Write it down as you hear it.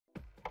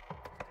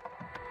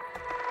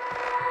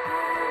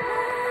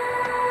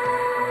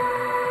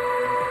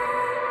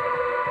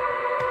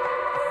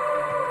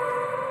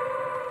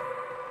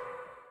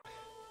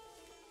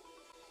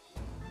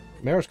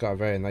Mayor's got a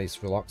very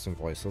nice, relaxing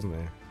voice, doesn't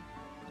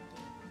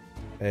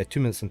he? 2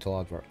 minutes until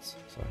adverts,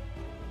 so.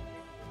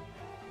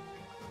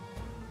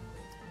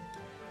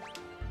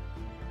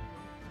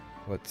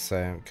 Let's,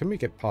 can we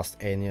get past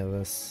any of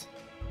this?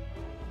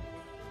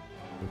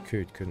 We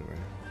could, couldn't we?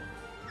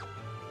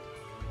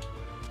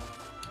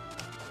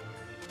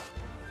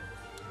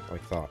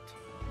 Like that.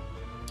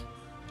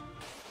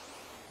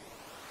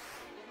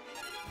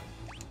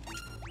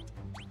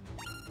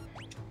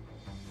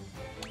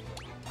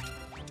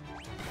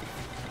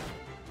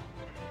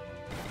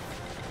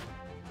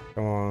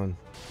 Come on.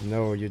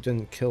 No, you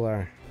didn't kill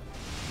her.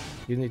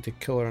 You need to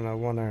kill her and I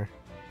want her.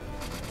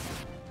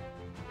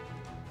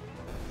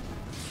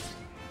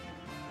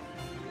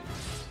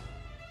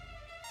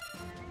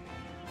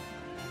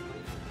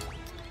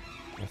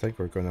 I think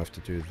we're going to have to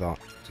do that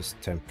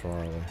just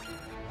temporarily.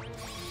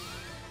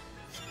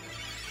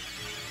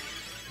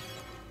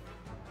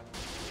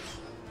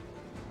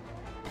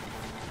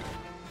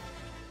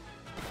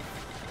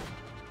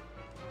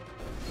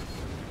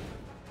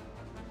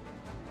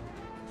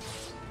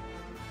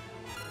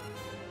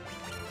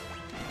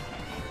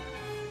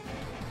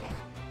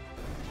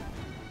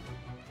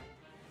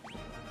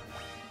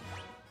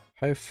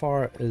 How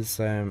far is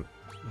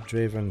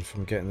Draven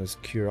from getting his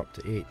cure up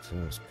to 8?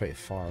 It's pretty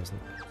far, isn't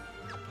it?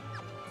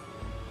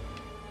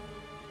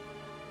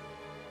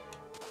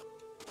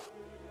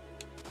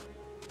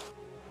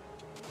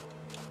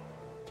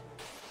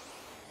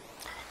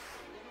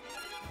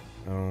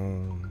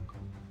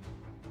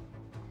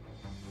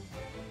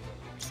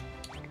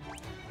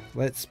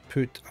 Let's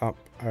put up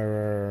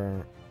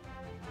our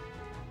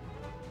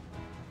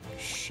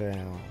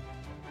shell.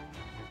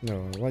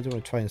 No, why don't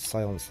we try and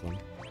silence them?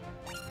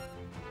 I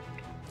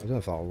don't know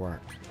if that'll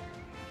work.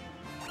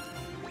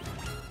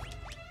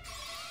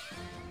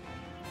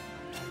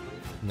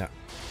 No.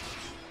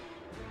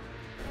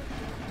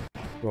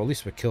 Well, at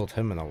least we killed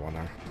him in a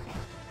winner.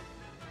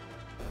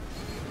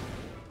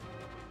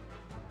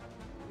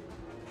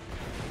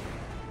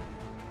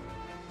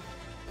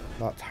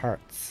 That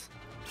hurts.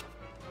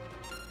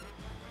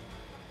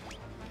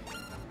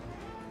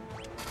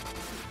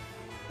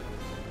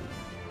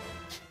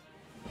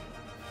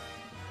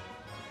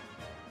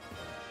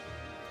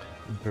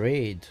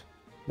 Braid.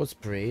 What's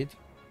braid?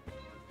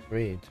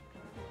 Braid.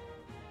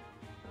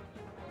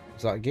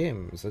 Is that a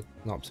game? Is it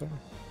not? Sorry,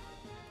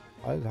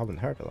 I haven't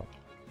heard of that.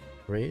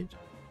 Braid.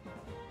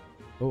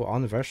 Oh,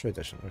 anniversary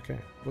edition. Okay,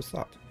 what's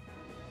that?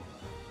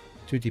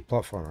 2D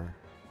platformer.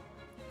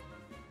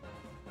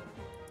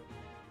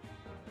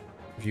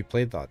 Have you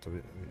played that?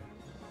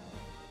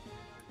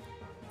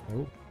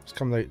 Oh, it's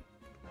coming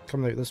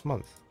out this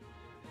month.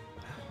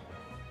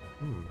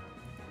 Hmm.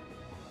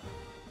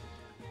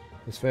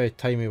 It's very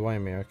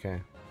timey-wimey,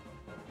 okay.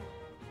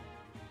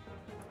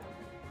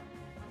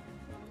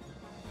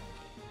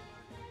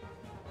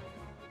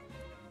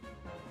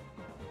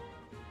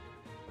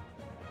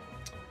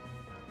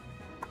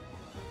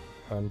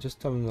 I'm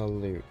just having a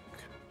look.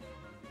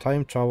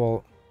 Time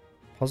travel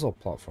puzzle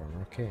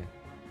platform, okay.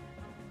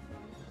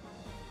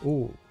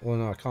 Oh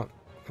no, I can't.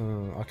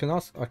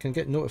 I can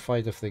get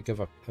notified if they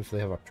have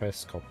a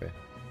press copy.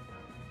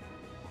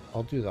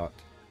 I'll do that.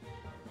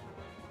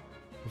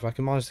 If I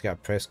can manage to get a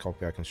press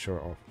copy, I can show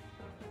it off.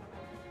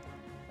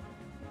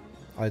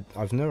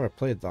 I've never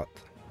played that.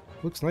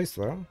 Looks nice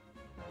though.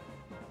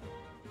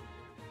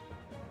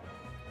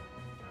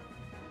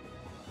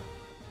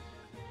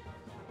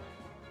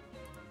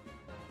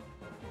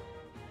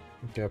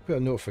 Okay, I'll put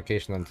a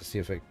notification on to see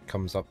if it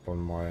comes up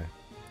on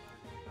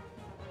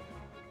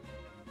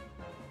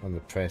the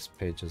press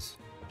pages.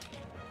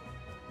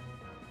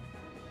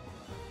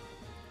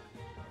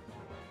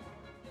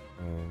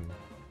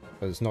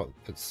 But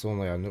it's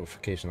only a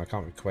notification, I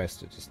can't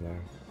request it just now.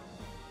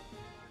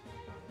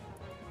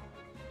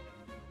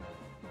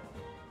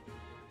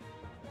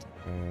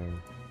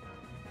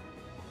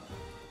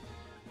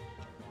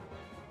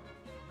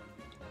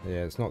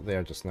 Yeah, it's not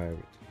there just now,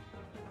 but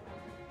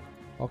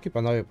I'll keep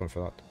an eye open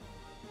for that.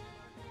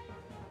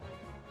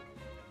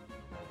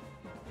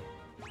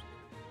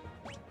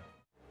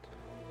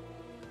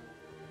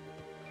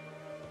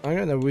 I'm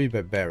getting a wee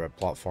bit better at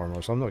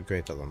platformers, I'm not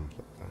great at them.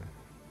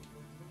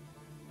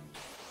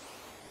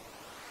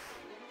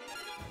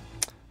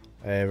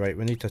 But, right,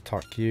 we need to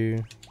attack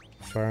you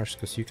first,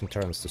 because you can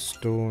turn us to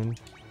stone.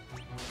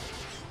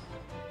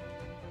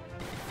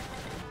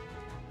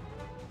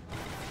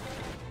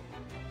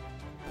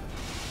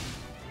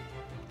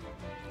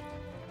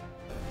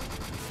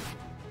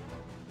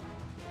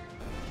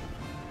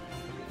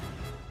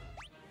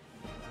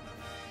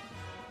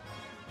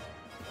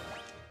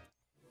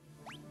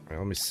 Right,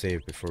 let me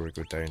save before we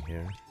go down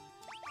here.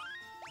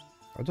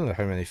 I don't know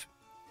how many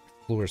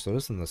floors there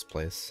is in this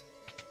place.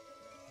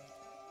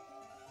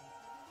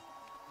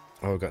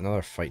 Oh, we've got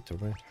another fight, have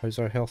we? How's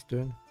our health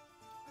doing?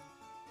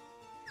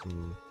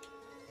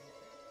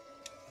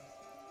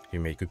 You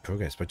made good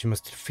progress, but you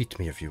must defeat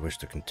me if you wish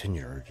to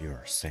continue your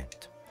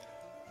ascent.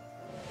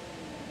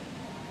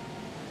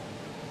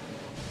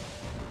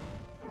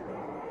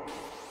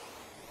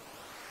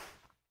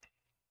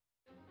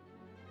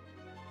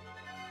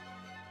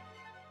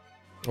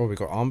 Oh, we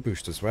got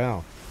ambushed as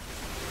well.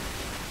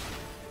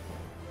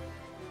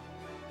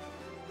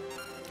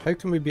 How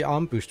can we be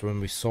ambushed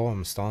when we saw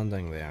him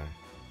standing there?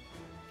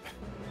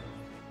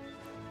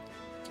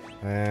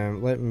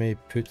 Let me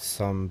put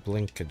some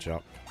blinkage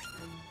up.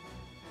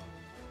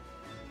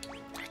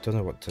 I don't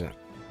know what to...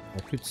 I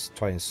could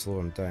try and slow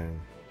him down.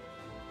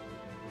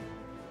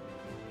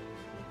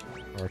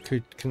 Or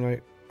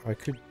I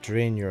could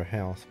drain your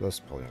health, but that's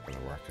probably not going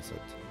to work, is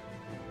it?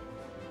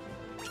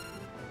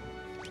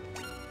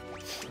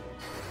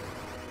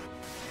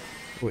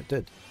 Oh, it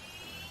did.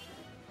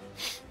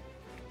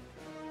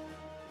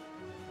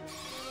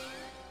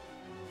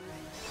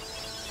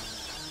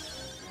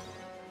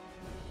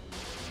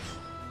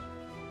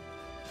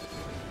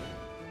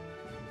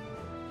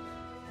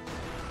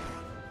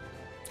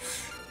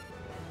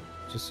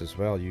 Just as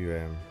well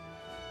you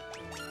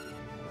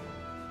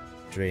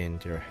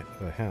drained your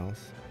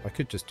health. I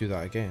could just do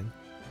that again.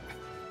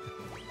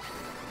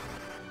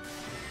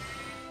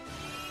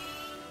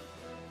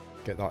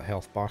 Get that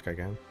health back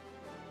again.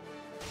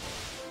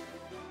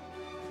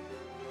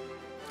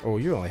 Oh,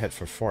 you only hit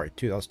for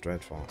 42, that's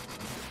dreadful.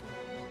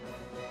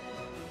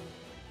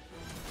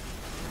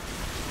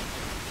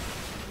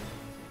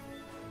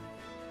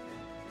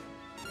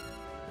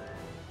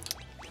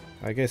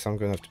 I guess I'm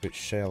going to have to put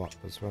Shell up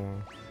as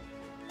well.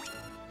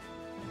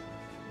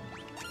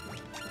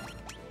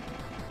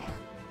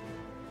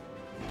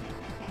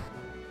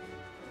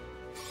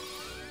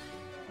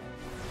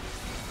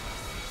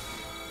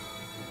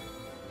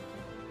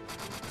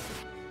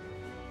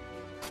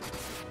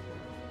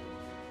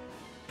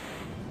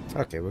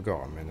 Okay, we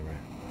got him anyway.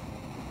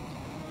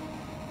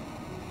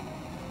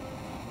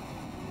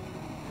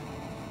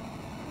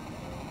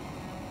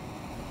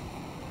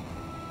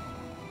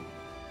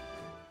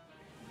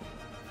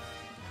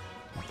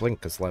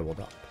 Blink is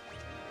leveled up.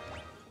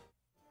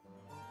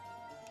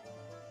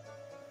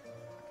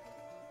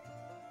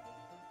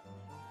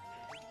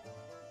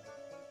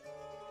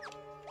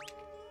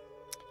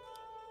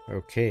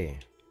 Okay.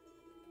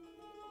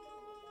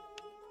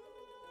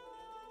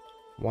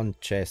 One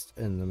chest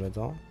in the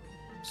middle.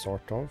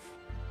 Sort of.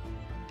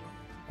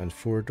 And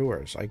 4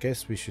 doors. I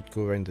guess we should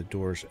go around the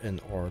doors in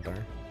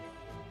order.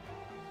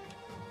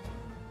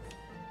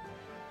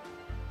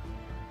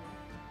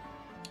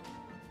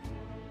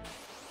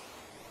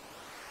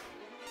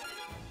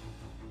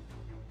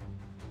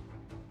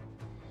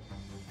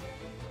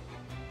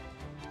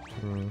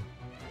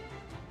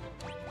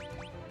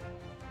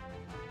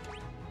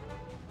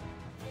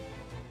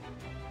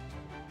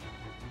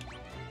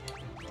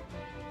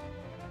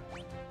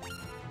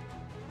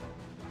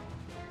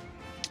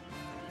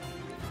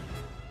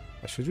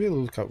 I should really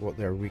look at what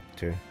they're weak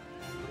to.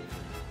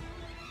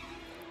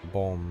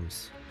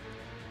 Bombs.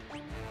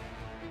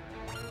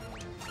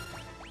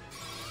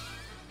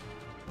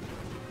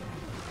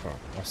 Oh,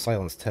 I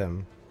silenced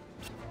him.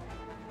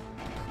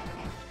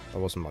 That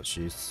wasn't much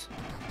use.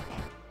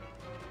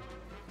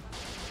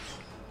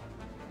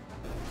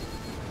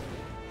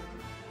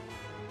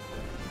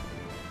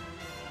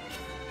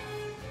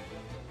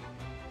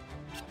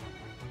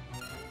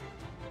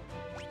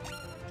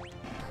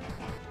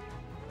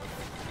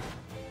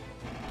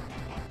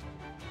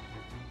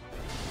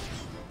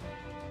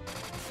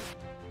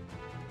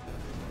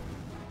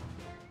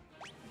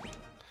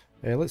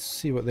 Let's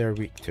see what they're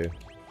weak to.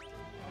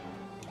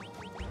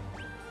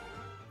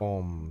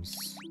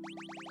 Bombs.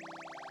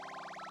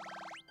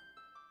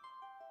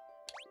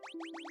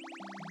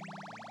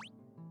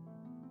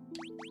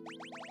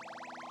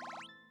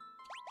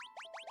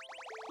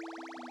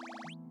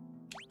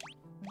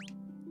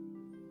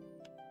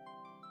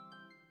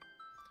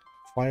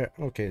 Fire.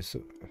 Okay,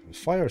 so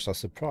fire's a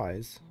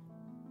surprise.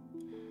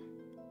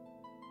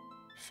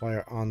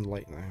 Fire and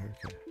lightning.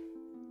 Okay.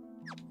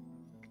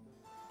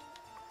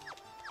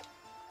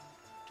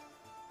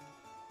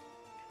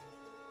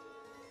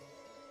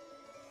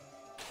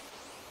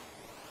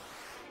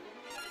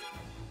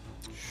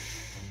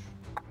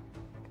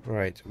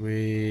 Right,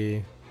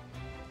 we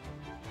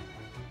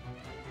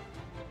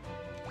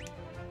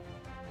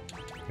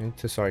need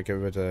to sort of get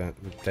rid of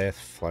the death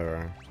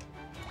flower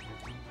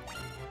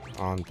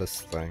on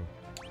this thing.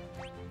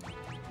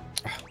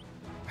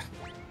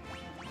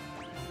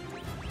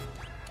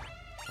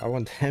 I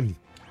want him.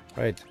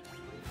 Right.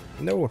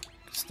 No,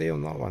 stay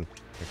on that one.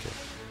 Okay.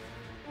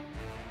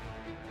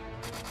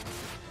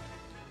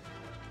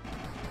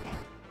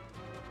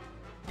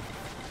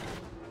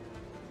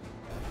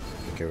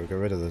 Okay, we'll get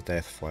rid of the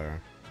death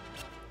flare.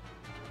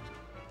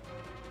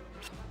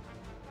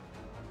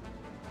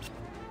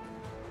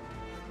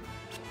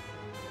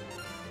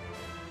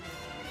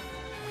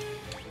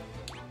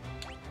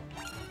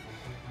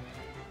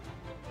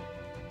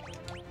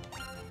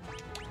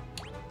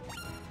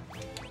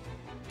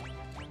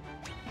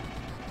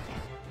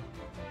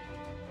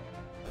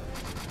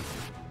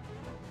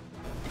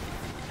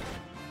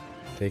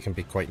 They can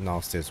be quite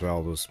nasty as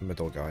well, those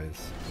middle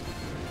guys.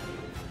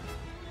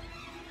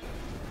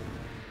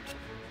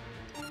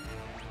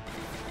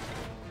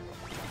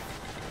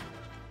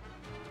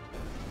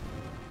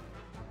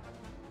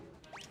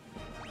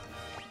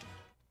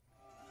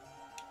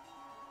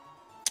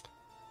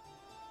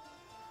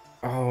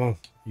 Oh,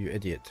 you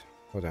idiot.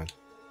 Hold on.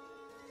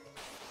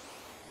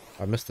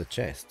 I missed the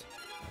chest.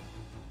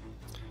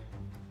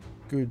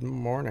 Good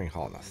morning,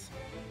 Harneth.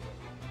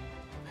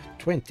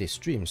 20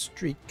 stream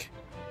streak.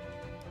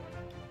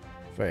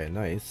 Very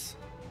nice.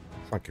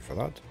 Thank you for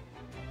that.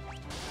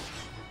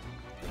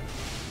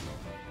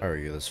 How are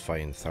you this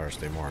fine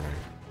Thursday morning?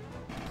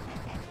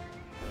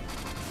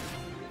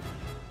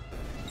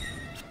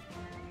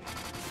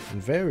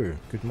 And Veru.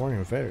 Good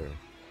morning, Veru.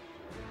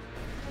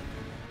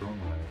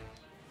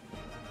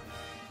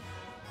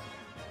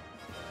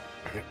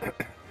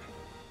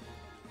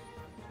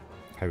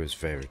 How is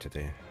Veru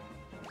today?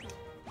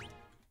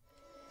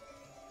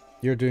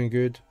 You're doing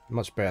good.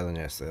 Much better than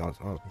yesterday.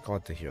 I'm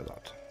glad to hear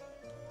that.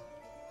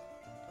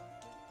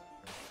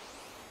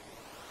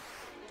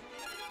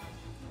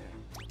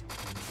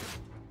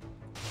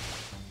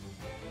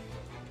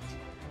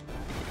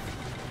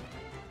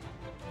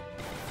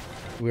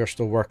 We are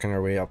still working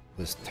our way up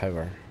this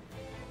tower.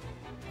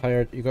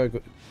 Tired? You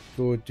gotta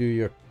go do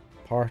your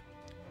part.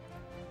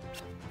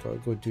 Gotta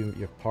go do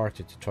your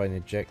party to try and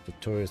eject the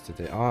tourists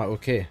today. Ah,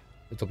 okay.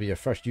 It'll be your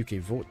first UK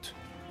vote.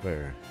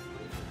 Where?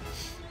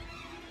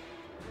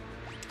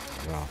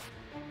 Well.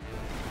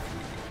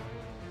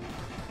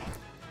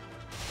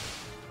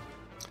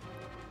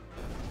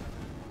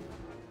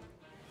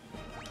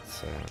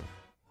 So.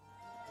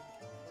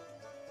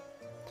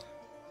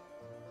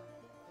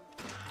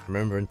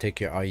 Remember and take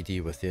your ID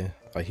with you.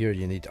 I hear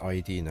you need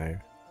ID now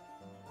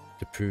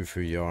to prove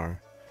who you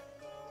are.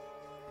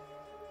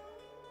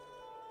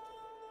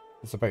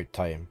 It's about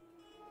time.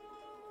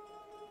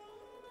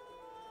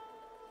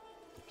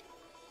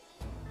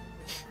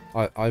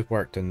 I've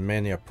worked in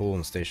many a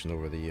polling station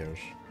over the years.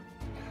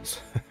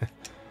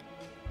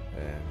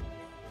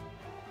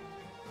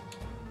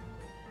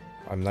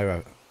 I'm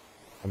now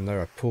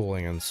a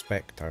polling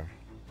inspector.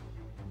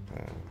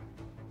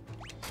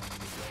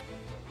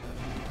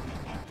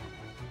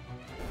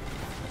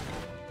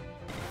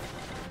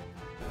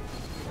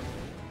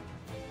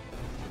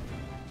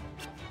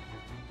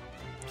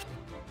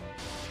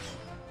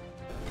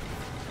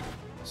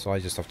 So I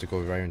just have to go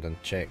around and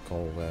check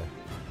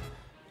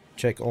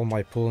all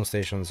my polling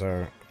stations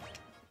are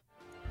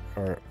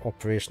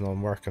operational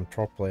and working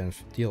properly and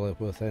deal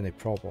with any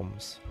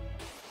problems.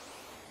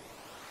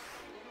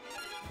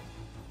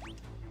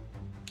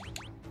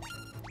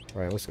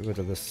 Right, let's get rid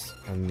of this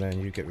and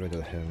then you get rid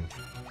of him.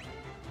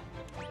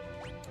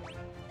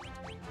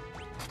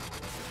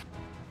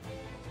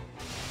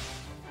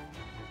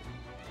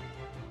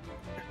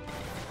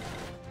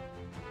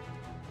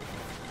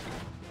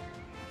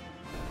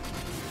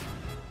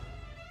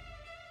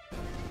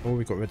 Oh,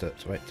 we got rid of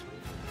it, right.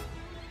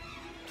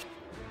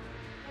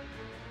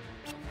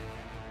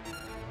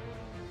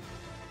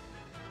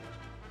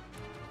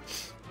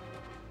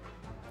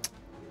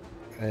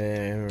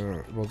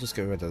 We'll just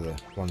get rid of the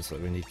ones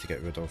that we need to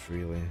get rid of,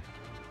 really.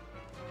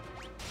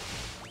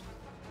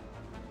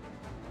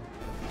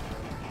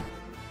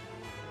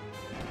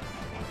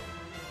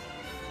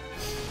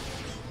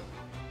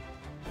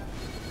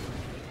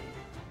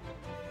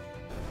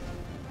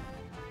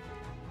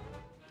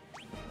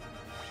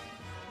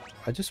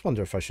 I just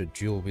wonder if I should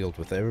dual wield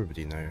with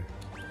everybody now.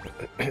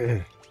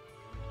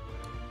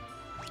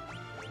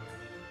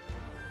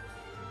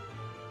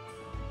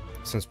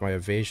 Since my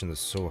evasion is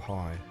so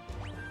high.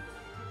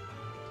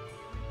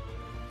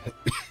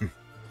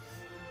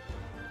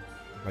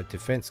 My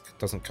defense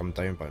doesn't come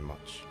down by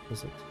much,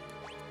 does it?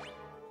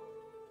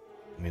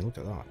 I mean, look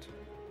at that.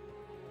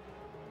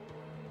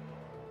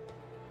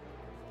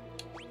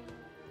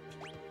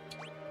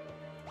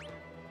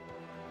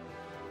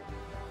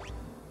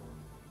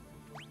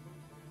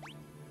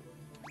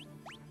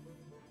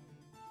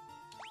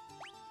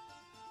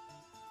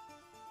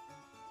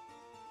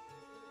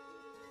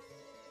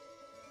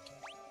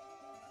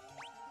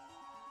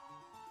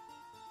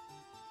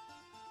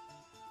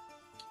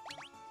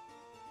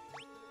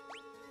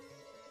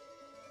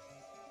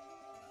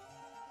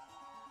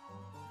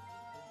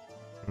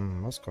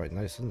 That's quite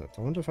nice, isn't it?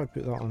 I wonder if I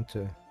put that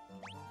onto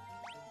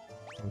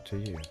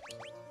you.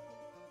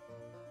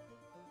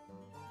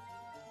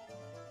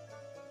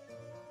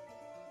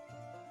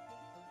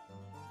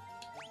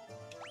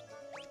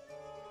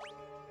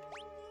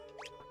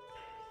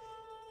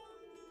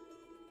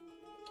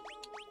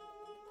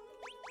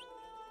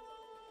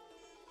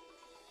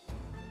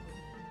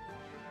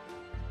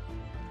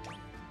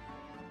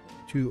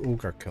 Two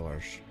ogre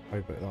killers. How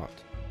about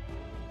that?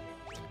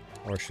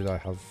 Or should I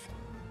have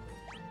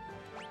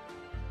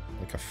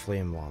like a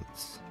flame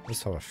lance?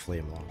 Let's have a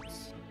flame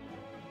lance.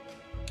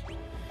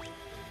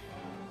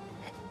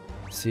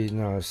 See,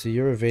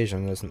 your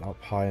evasion isn't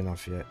up high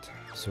enough yet,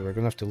 so we're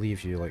gonna have to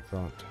leave you like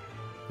that.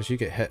 Because you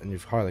get hit and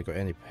you've hardly got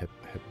any hit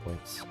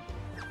points.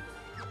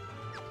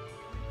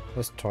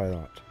 Let's try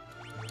that.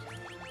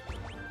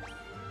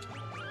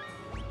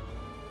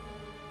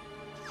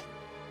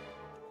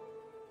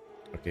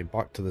 Okay,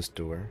 back to this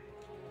door.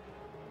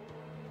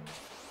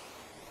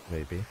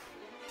 Maybe.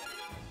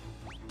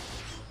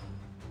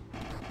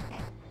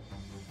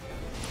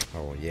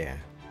 Oh yeah.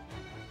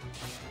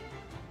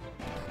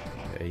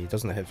 He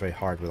doesn't hit very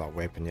hard with that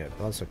weapon yet,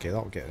 but that's okay,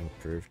 that'll get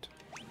improved.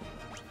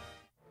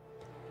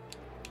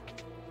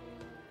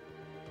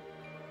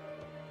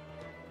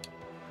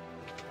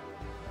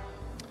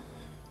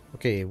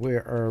 Okay,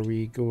 where are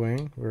we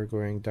going? We're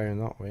going down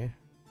that way.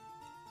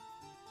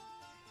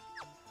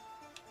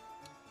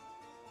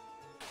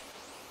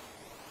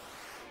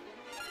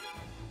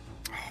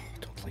 Oh, I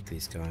don't like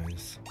these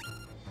guys.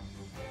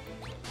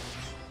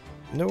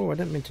 No, I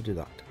didn't mean to do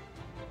that.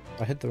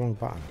 I hit the wrong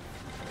button.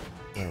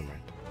 Never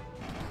mind.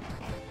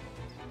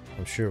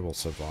 I'm sure we'll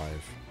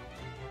survive.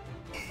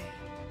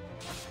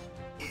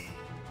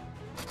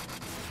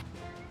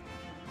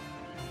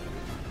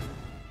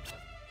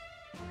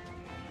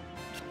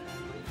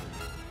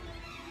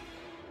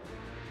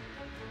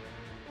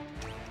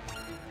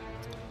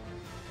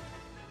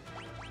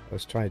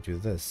 Let's try to do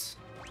this.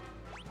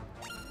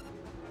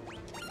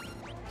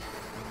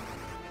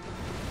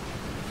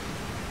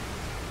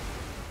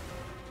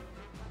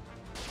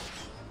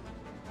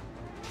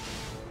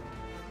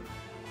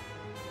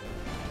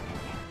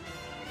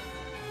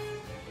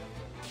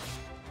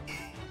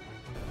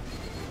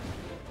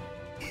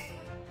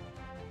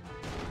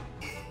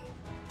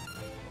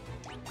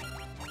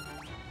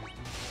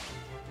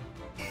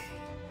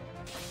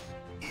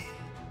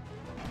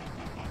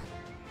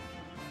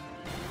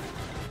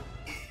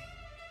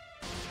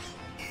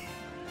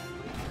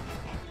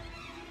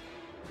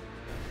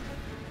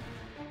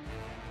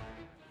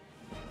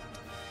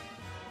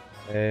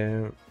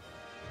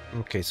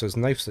 Okay, so his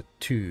knife's at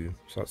 2,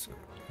 so that's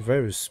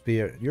Veru's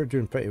spear. You're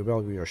doing pretty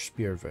well with your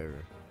spear, Veru.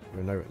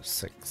 We're now at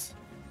 6.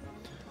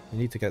 You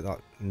need to get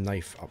that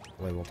knife up,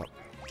 leveled up.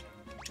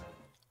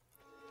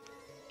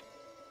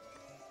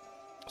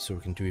 So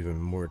we can do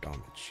even more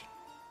damage.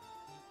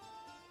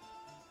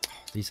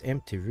 These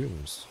empty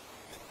rooms.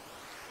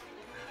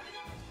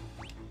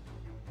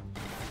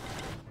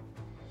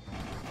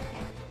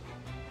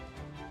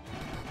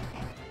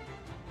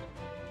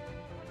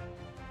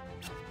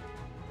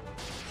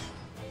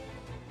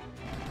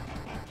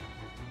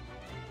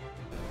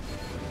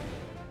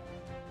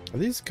 Are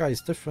these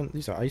guys different?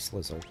 These are ice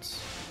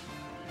lizards.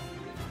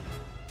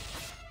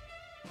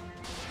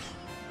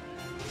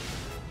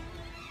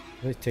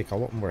 They take a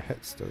lot more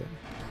hits, do they?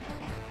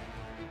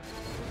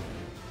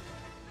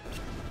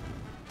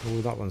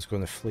 Oh, that one's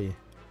going to flee.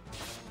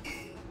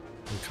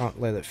 We can't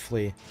let it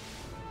flee.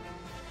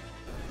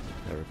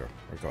 There we go,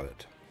 we got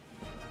it.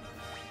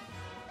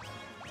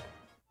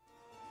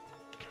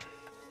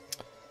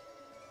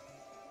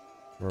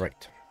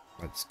 Right,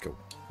 let's go.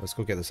 Let's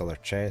go get this other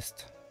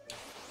chest.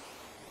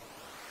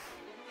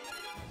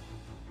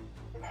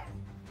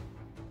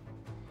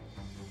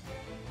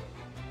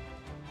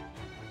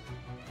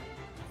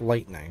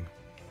 Lightning.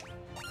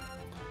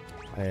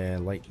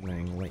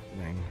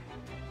 Lightning.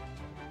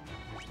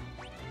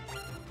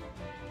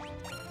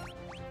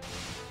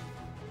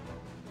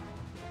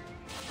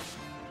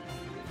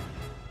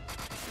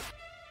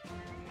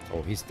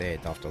 Oh, he's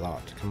dead after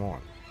that. Come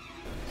on.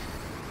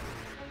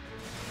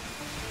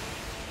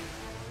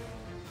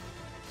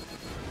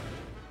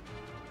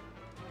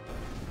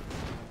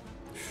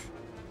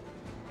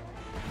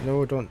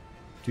 No, don't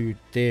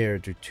dare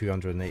do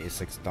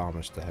 286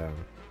 damage to him.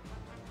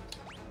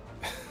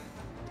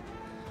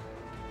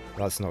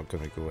 That's not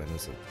going to go in,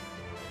 is it?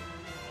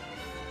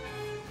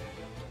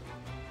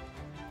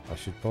 I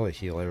should probably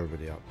heal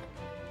everybody up.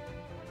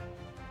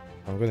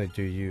 I'm going to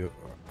do you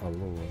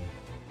alone.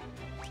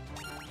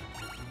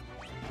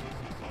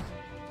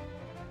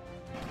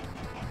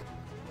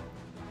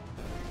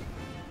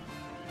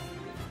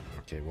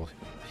 Okay, we'll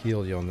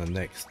heal you on the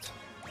next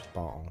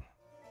battle.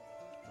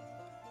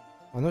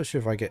 I'm not sure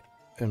if I get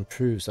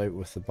improves out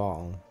with the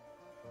battle.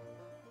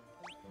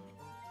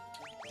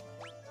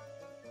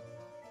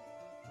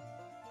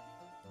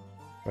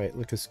 Right,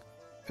 look, his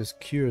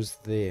cure's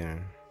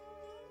there.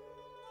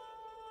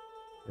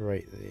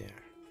 Right there.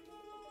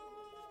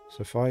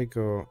 So if I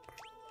go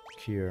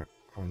cure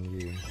on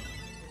you...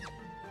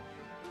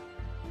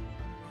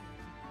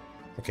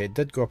 Okay, it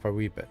did go up a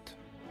wee bit.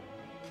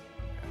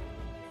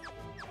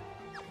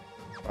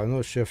 I'm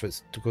not sure if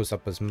it goes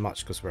up as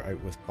much because we're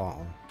out with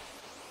battle.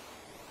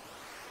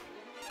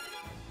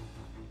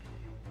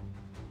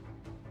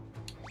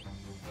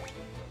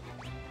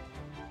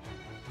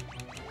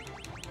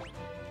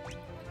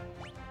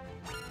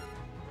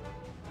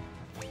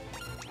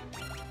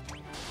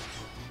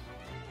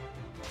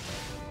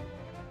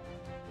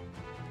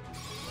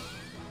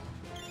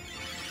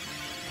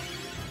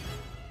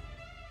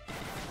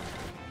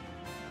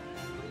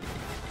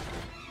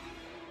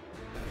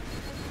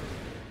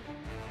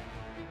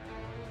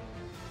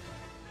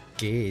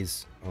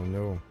 Gaze. Oh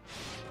no.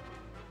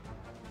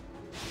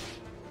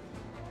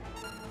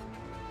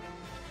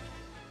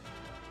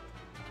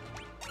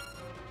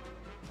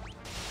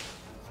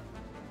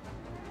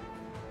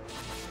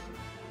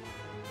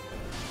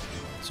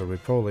 So we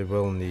probably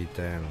will need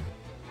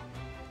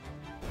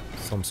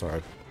some sort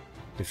of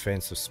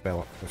defensive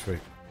spell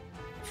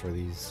for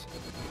these.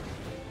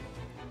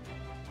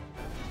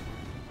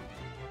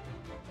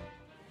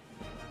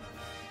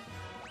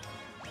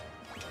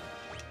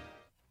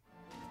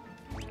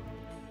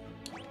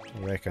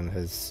 I reckon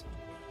his...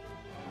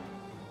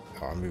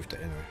 Oh, I moved it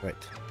anyway.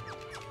 Right.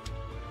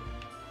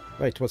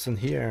 Right, what's in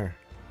here?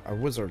 A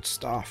wizard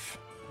staff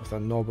with a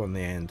knob on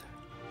the end.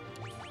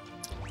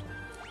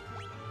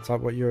 Is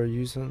that what you're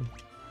using?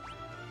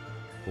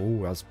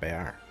 Oh, that's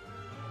better.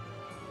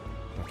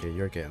 Okay,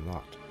 you're getting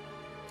that.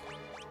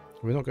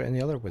 Have we not got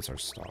any other wizard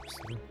staffs?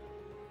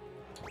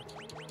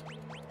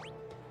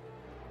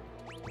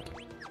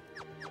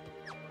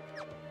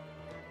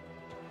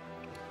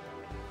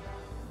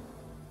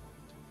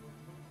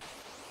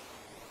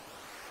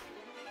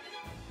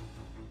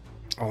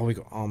 Oh, we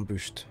got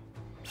ambushed.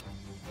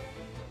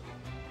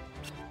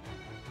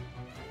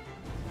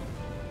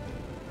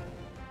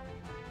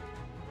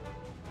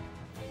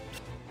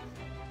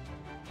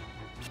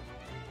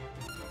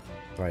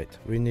 Right,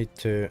 we need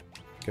to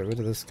get rid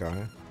of this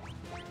guy.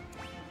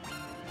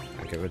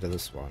 And get rid of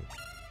this one.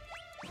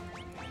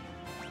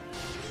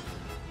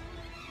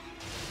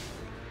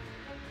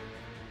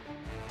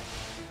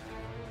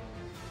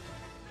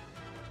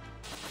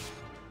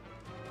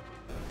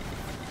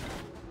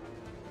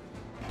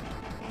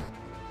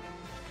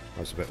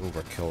 That's a bit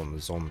overkill on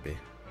the zombie.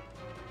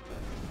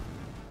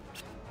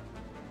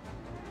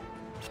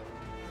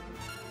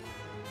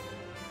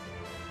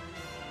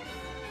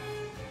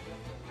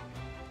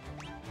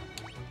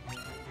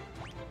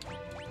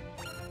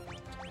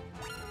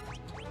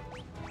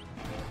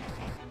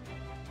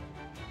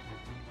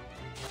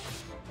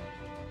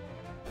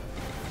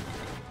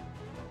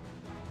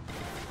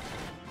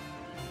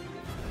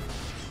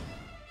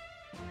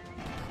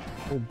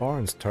 Oh,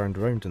 Barnes turned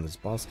around in his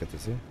basket,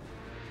 is he?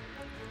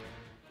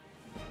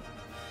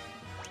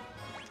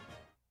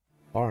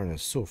 Barn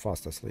is so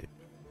fast asleep.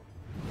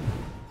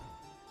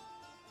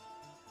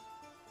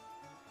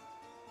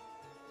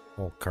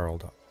 All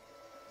curled up.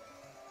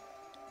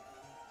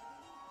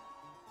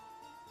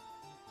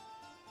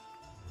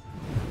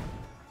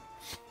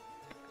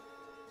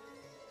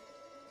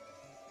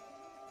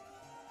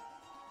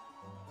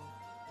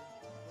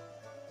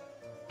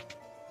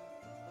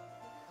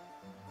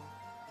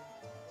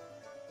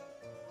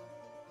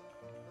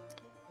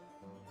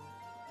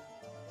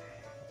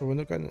 We're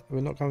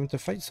not going to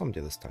fight somebody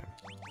this time.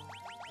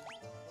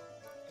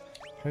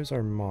 How's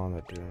our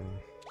mana doing?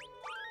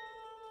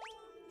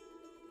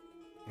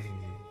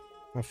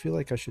 I feel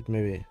like I should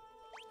maybe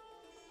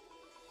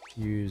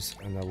use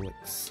an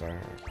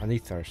elixir, an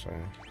ether, sorry.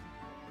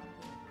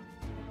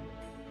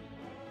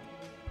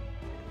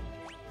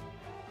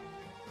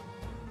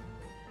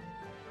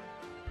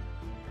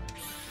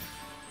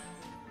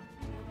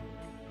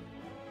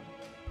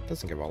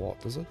 Doesn't give a lot,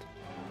 does it?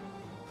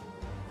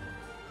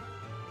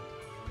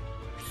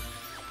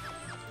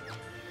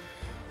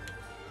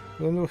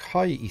 There are no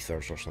high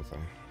ethers or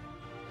something.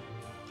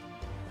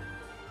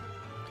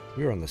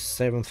 We're on the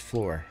 7th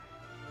floor.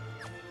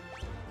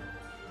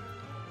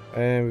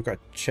 And we've got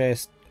a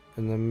chest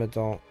in the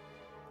middle.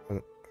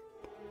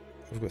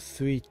 We've got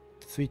three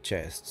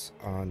chests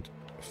and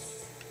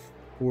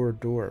 4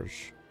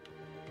 doors.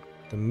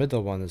 The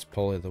middle one is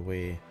probably the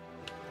way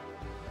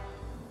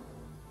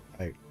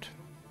out.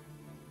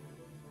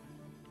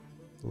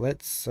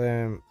 Let's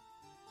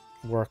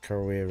work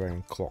our way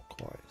around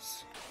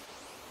clockwise.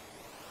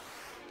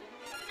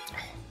 Oh,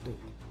 no.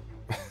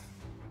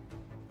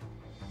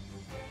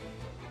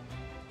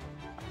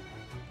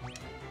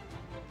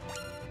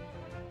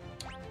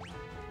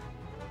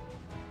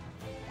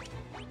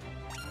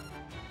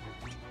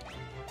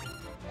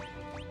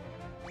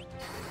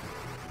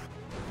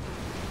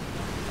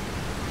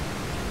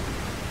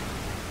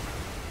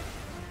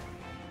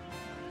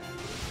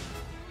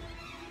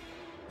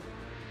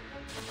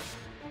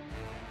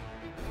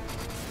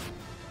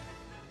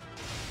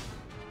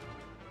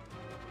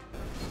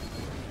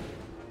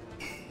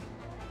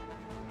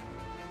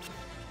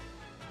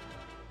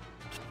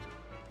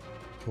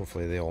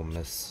 Hopefully they all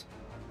miss.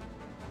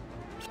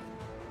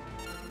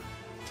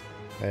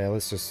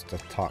 Let's just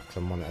attack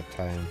them one at a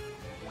time.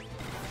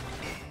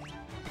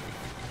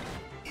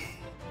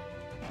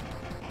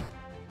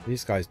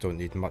 These guys don't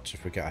need much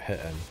if we get a hit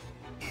in.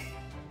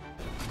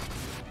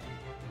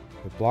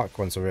 The black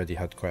ones already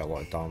had quite a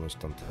lot of damage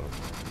done to them.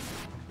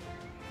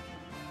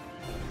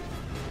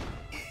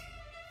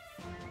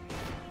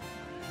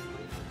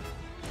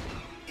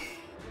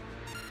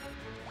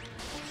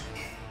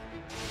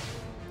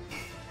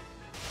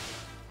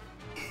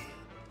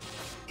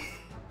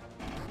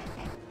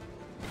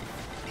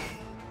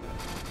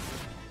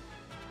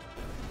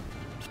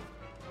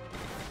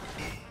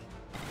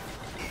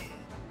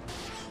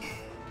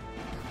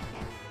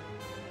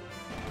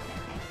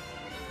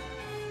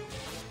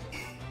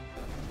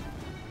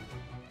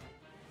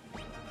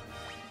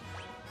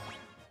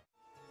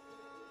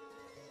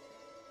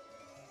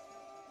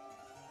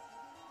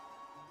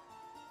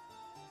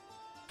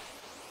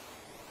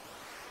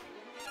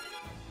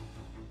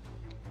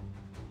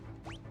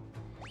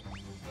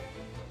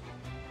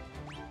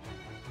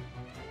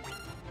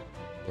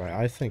 Right,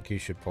 I think you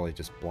should probably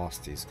just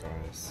blast these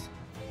guys.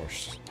 Or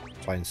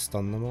try and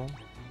stun them all.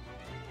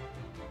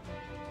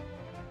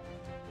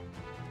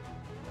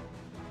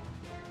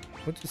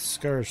 What does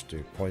Scourge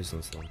do?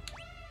 Poisons them.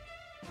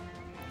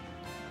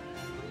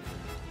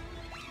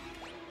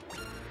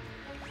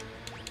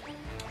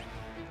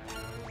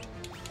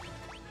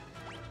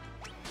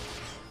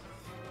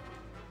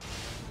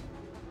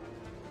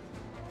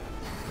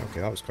 Okay,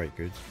 that was quite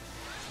good.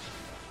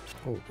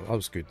 Oh, that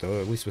was good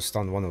though. At least we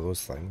stunned one of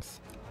those things.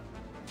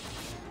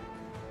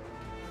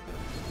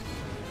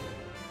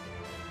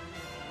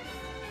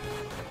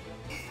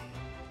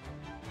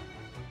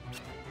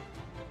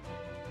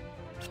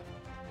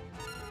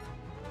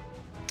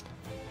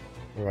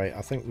 Right,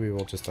 I think we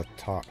will just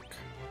attack.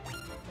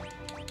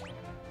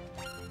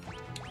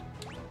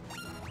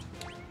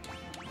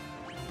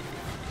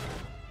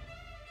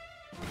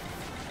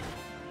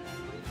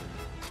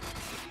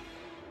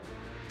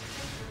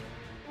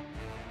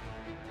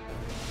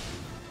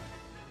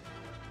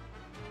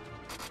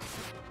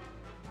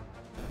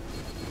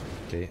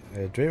 Okay,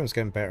 Draven's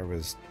getting better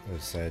with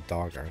his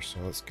dagger, so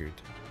that's good.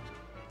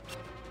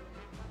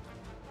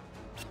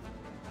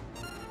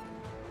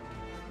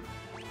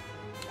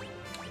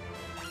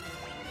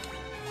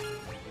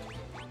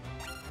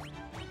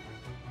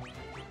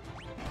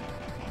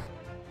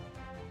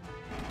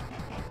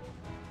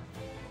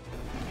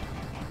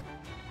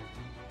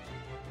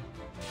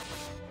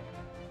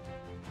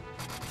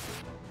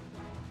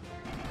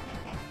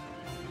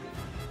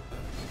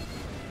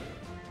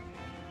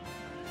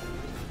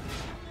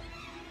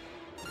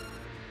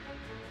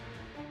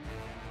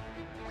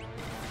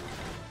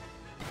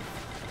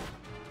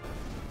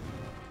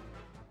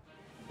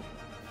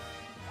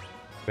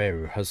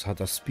 Bear has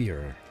had a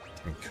spear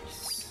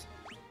increase.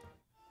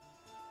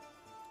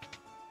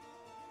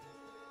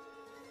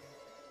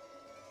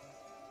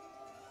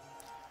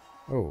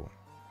 Oh,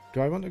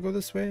 do I want to go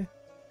this way?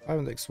 I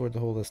haven't explored the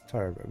whole of this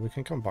tower, but we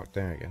can come back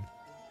down again.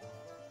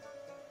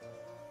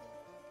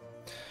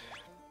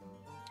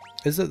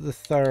 Is it the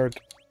third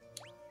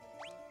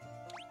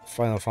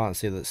Final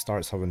Fantasy that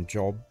starts having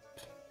jobs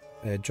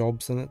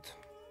in it?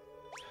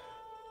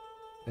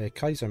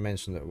 Kaiser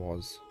mentioned it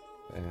was.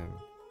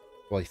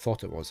 Well, he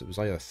thought it was. It was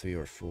either 3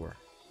 or 4.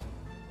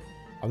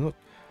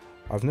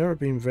 I've never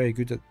been very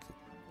good at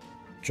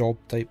job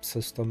type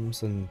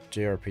systems in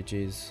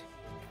JRPGs.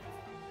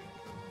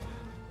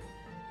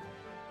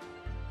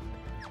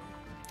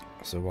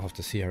 So we'll have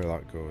to see how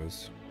that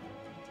goes.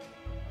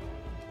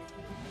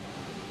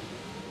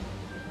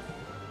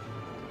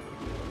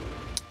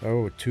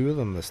 Oh, 2 of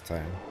them this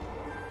time.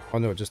 Oh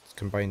no, just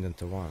combined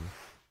into one.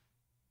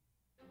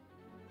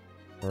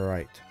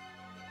 Right.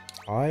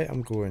 I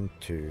am going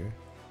to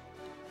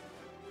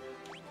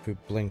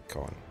put Blink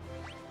on.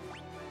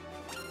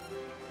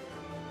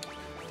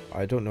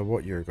 I don't know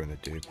what you're going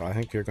to do, but I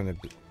think you're going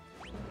to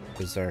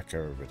berserk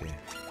everybody.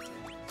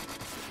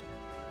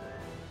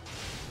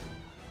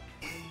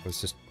 Let's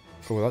just...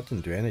 Oh, that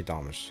didn't do any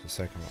damage, the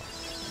second one.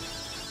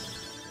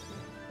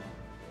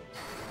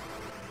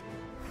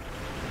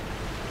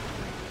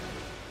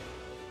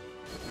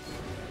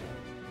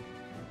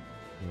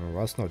 No,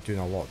 that's not doing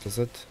a lot, is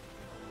it?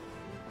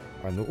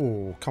 I know.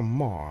 Oh,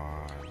 come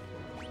on.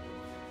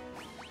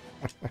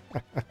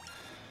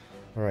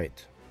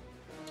 Right.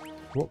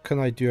 What can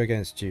I do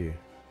against you?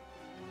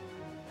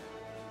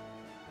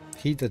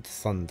 He did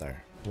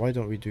thunder. Why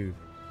don't we do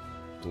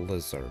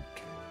blizzard?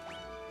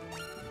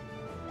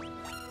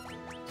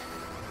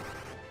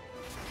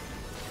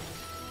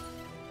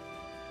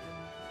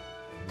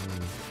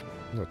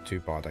 Not too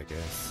bad, I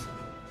guess.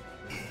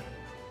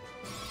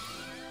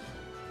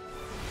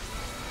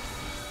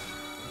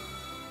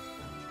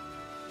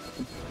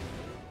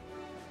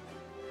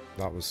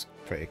 That was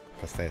pretty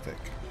pathetic.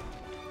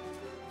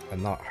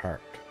 And that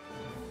hurt.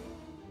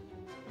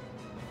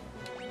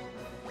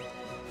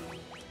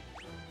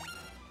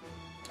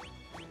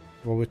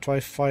 Will we try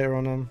fire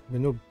on him? We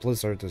know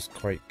blizzard is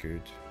quite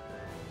good.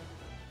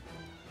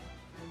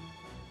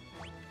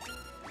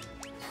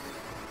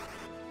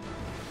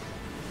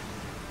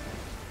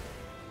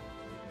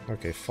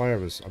 Okay, fire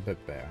was a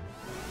bit better.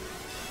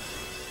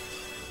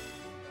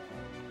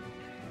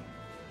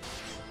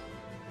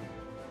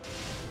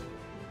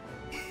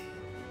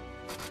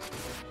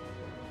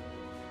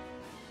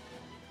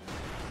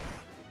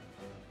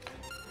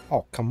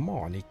 Oh, come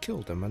on, he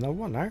killed him in a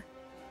winner.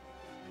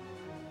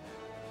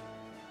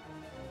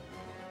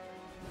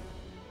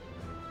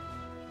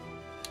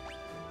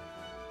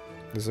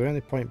 Is there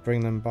any point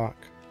bringing them back?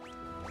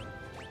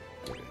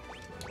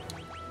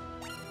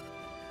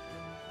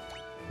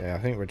 Yeah, I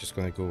think we're just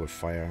going to go with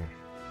fire.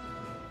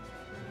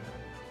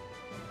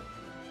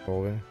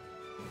 Will we?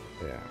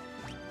 Yeah.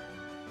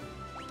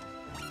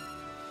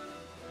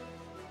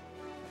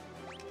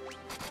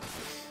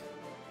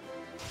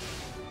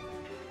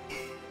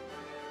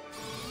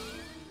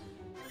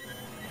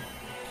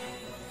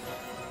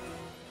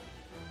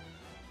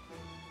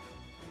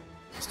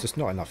 It's just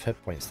not enough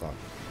hit points that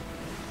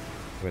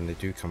when they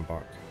do come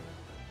back.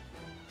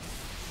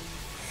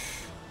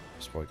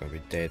 It's probably going to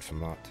be dead from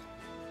that.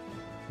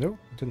 No,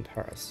 it didn't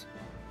hurt us.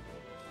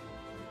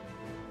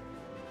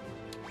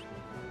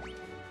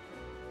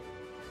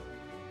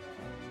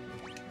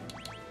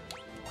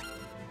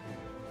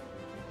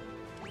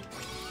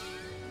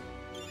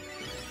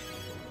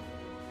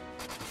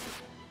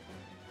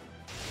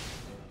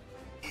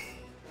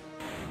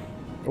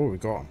 Oh, we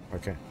got him.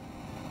 Okay.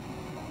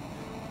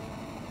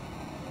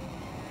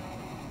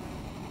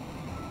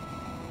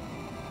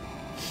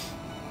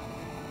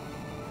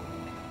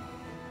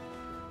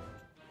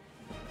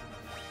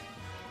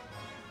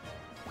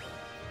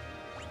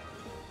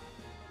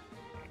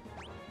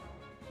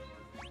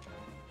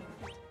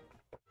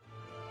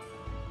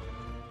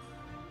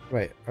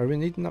 Right, are we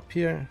needing up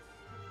here?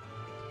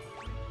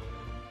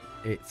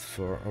 8th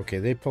floor. Okay,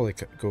 they probably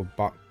go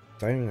back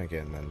down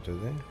again then, do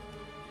they?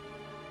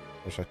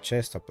 There's a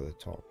chest up at the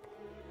top.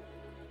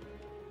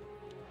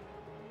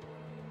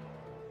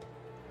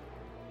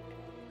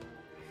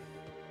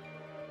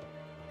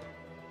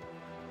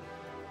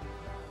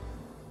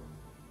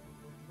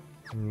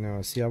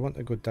 No, see, I want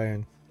to go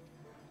down.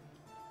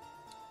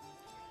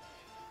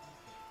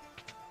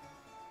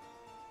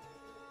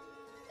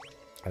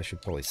 I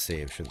should probably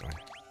save, shouldn't I?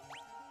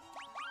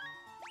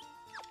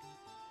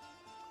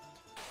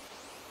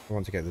 I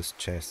want to get this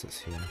chest that's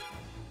here.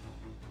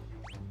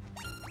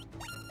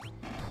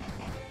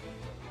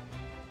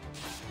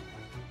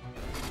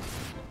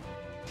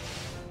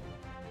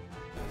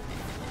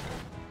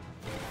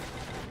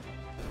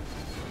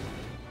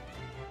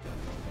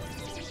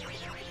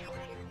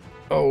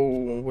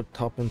 Oh, what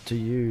happened to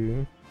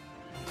you?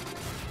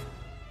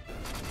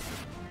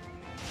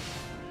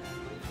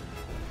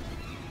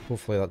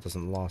 Hopefully that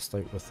doesn't last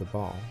out with the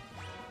ball.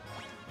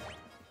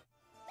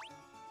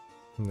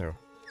 No.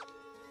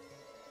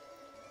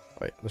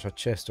 Right, there's a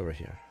chest over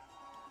here.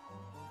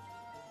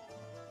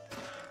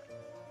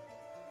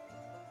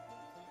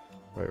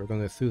 Right, we're going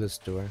to go through this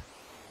door.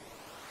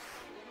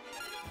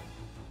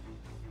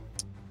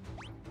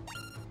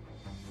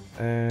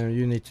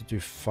 You need to do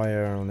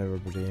fire on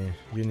everybody.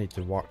 You need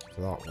to walk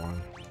to that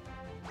one.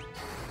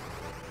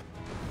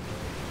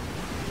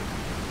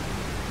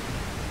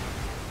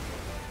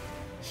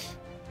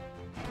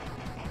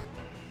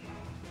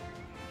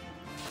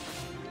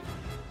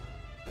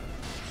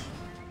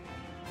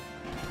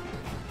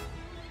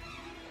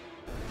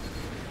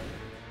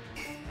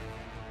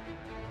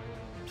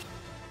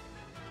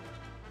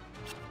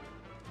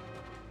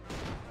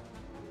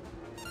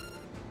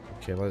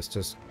 Okay, let's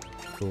just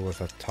go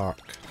with attack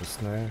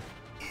just now.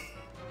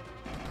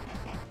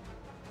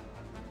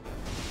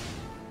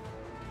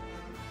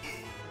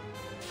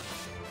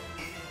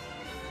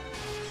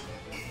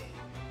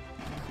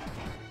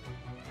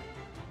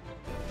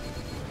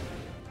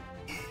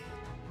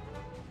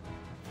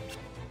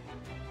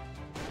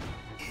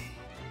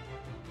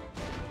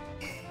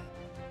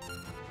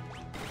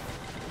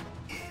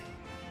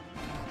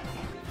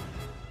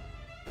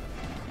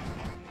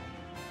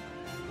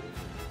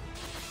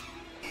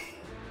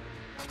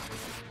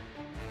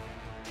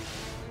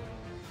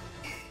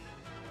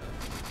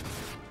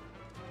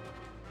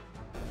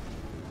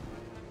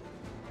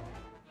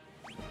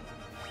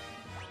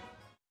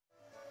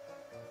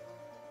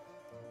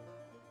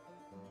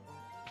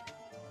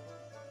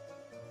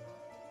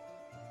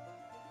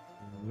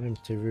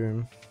 Empty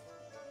room.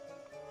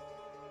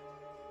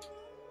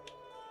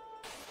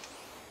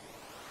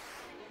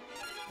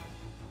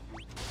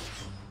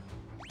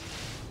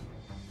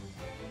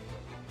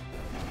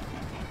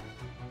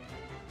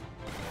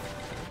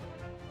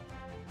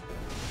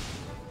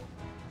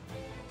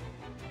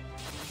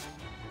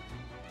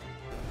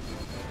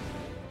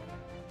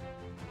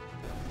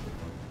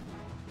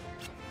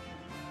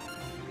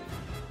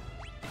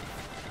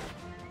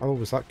 Oh,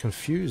 was that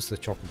confused the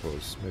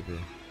chocobos, maybe?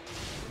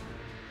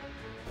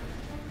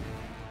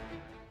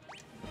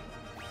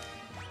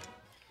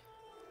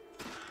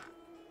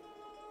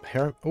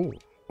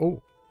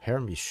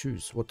 Hermes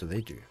shoes. What do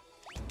they do?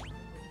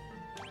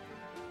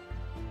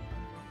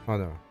 Oh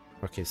no.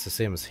 Okay, it's the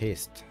same as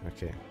haste.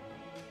 Okay.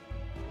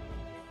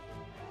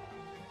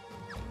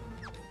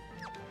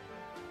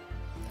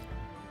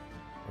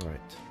 Alright.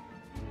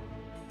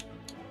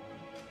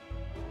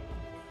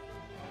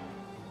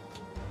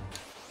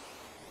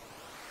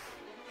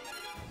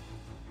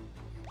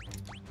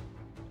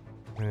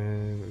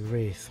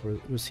 Wraith.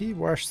 Was he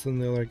worse than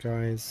the other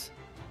guys?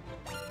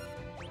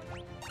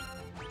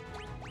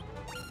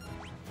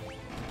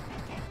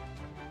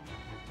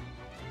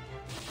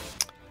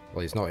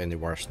 Well, he's not any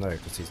worse now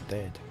because he's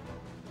dead.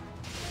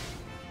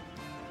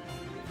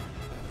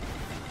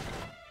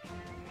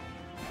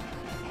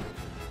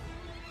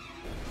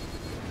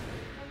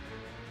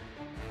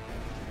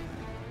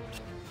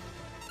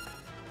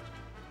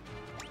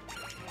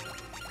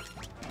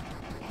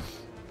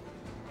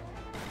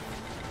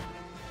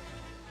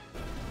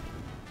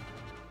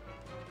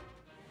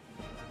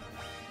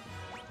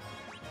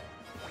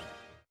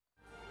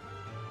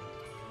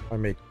 I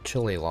made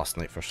chili last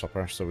night for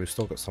supper, so we've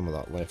still got some of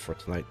that left for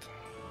tonight.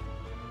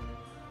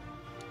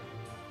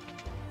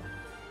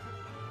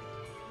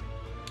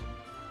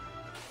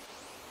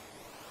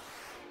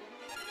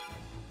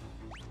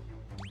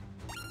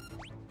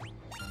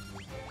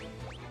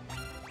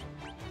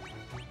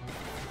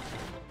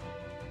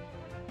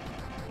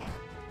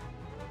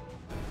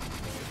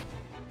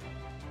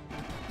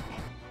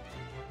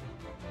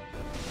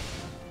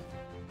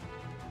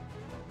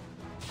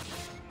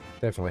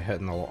 Definitely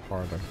hitting a lot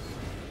harder.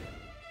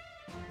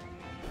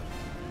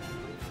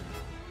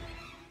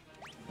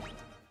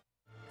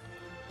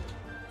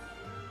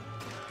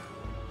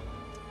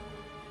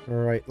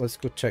 Alright, let's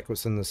go check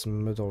what's in this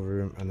middle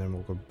room and then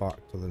we'll go back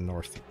to the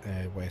north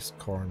west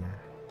corner.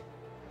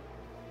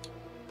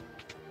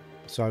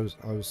 So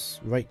I was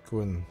right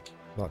going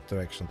that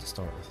direction to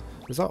start with.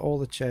 Is that all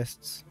the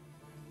chests?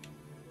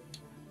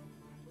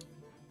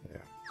 Yeah.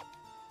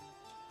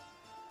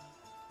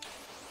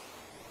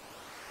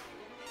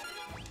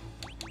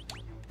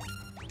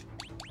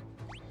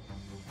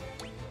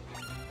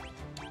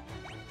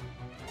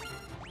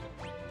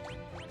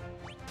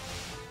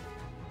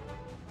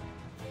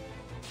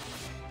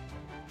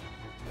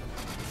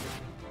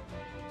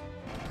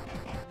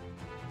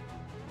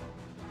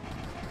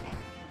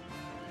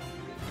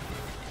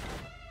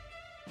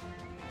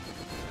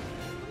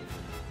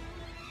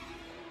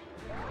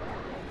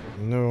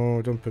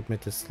 No, don't put me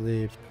to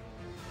sleep.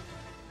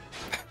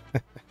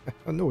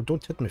 Oh no,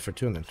 don't hit me for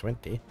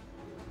 220.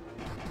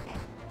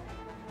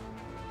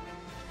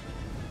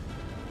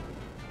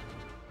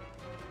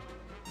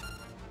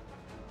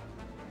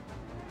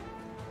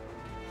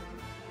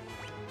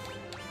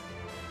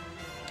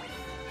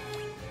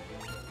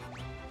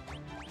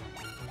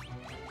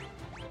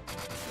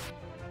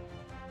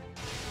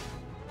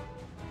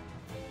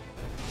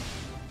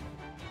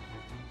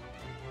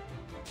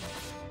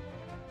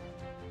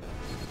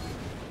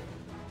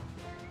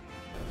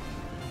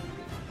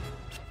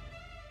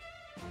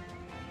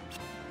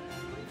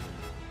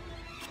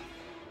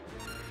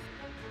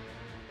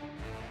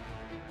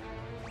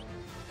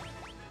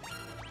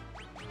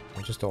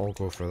 I'll just all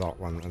go for that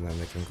one and then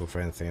they can go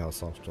for anything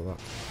else after that.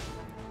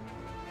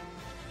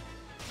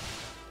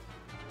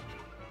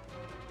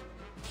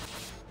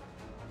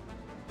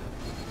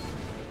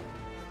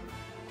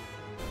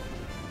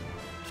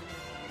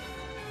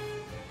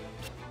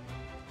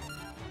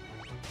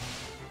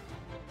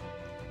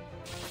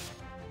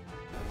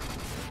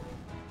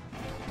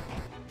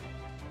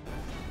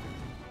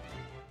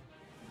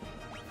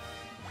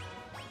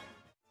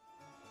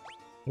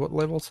 What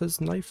level's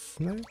his knife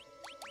now?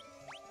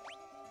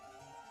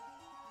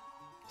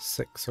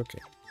 6, okay.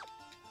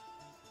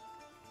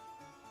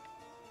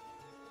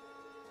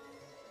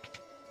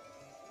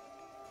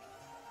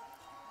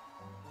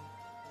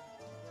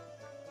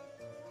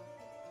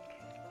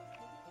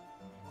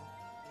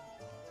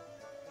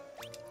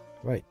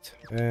 Right,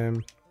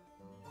 there's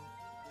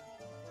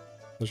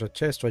a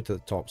chest right at the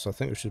top, so I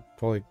think we should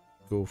probably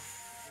we'll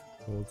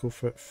go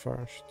for it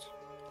first.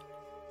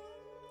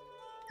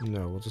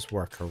 No, we'll just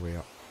work our way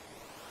up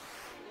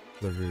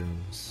the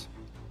rooms.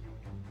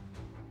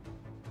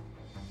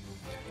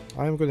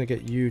 I'm going to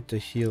get you to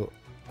heal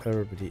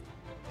everybody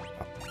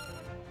up.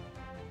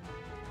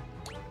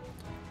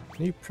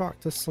 Can you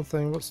practice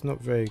something? What's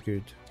not very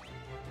good?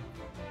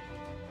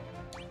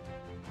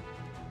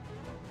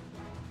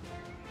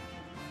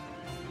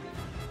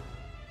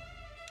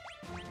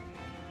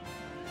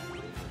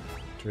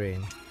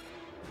 Drain.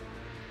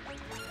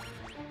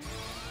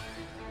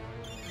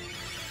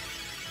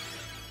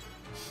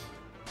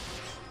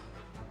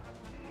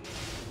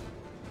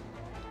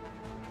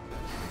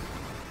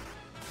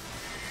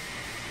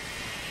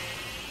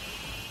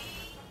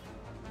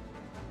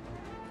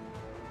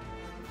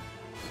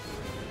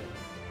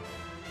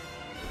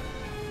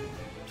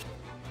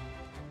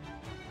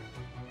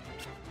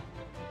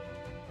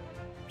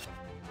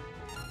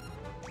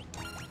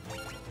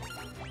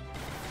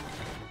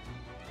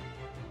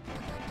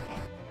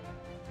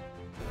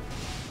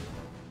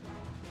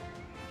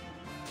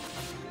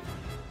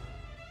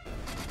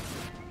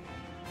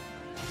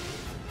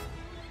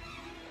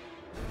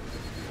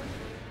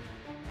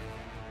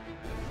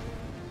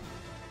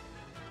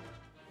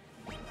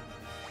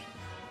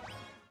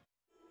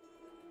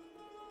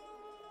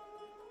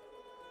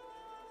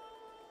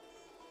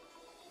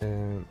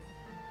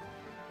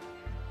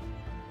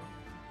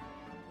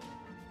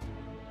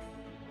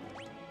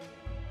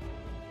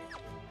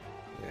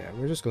 Yeah,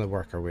 we're just going to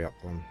work our way up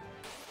one.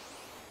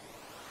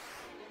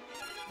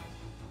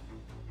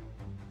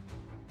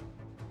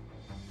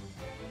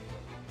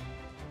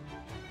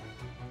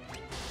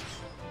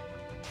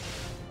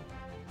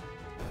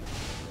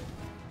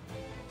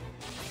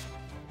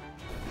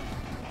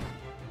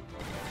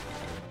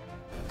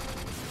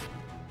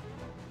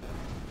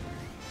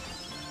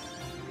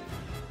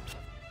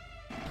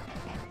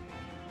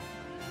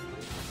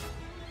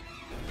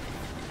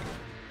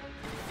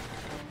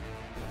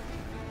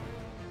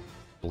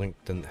 Blink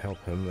didn't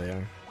help him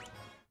there.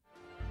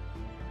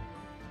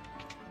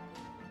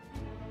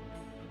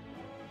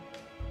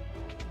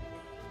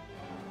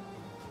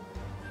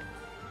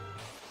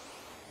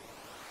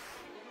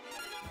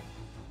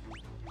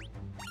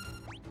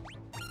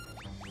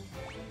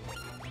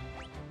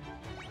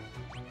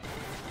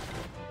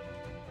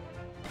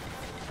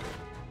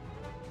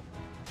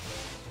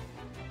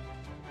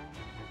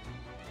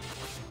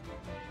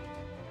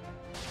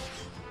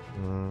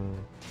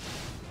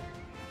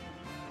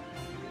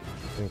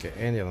 Didn't get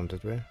any of them,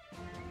 did we?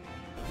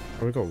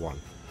 Oh, we got one.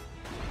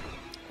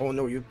 Oh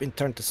no, you've been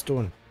turned to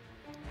stone.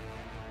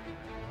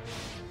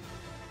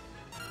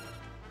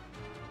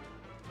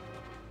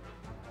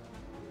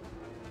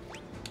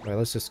 Right,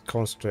 let's just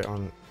concentrate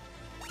on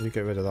You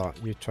get rid of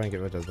that. You try and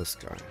get rid of this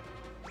guy.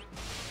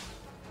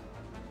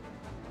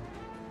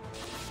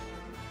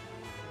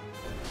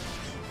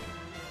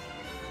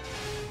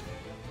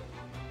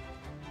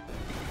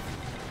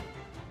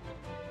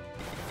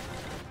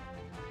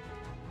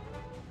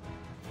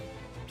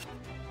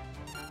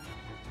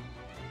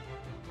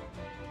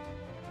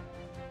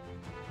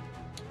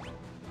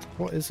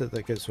 What is it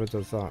that gets rid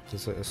of that?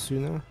 Is it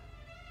Asuna?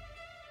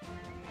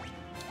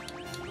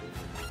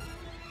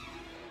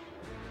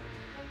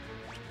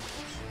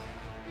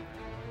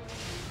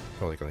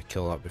 Probably gonna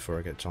kill that before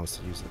I get a chance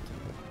to use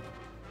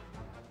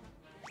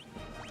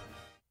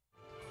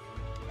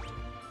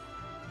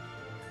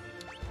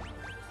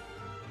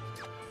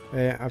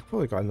it. I've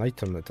probably got an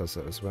item that does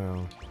it as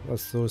well.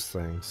 That's those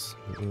things.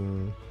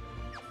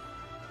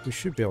 We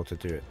should be able to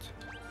do it.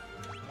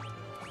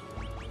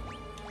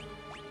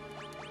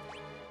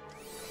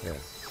 Yeah.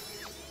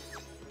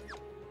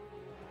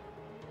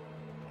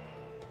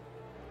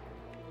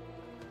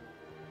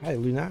 Hi,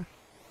 Luna.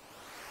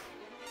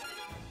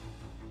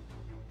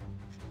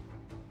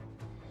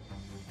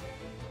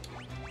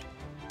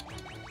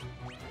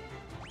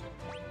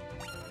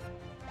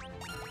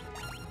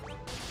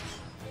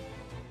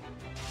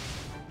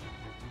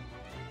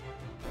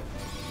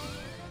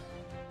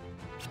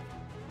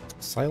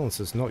 Silence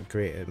is not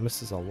great, it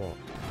misses a lot.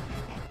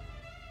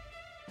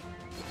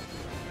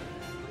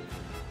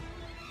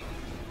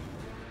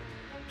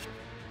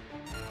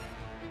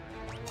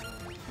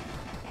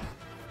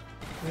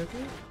 You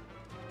okay?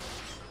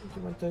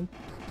 You went in.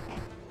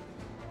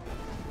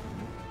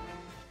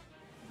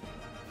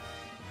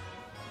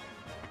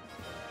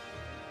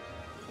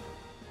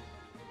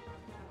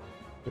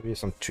 Give you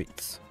some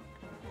treats.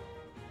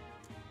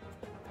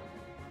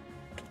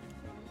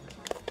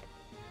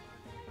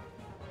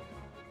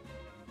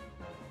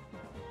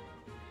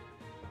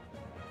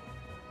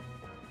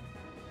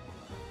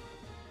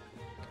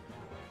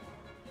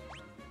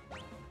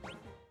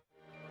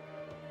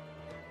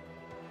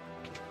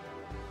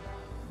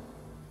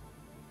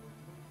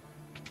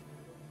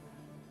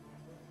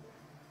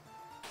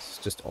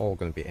 Just all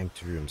going to be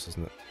empty rooms,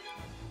 isn't it?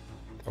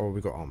 Oh,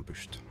 we got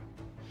ambushed.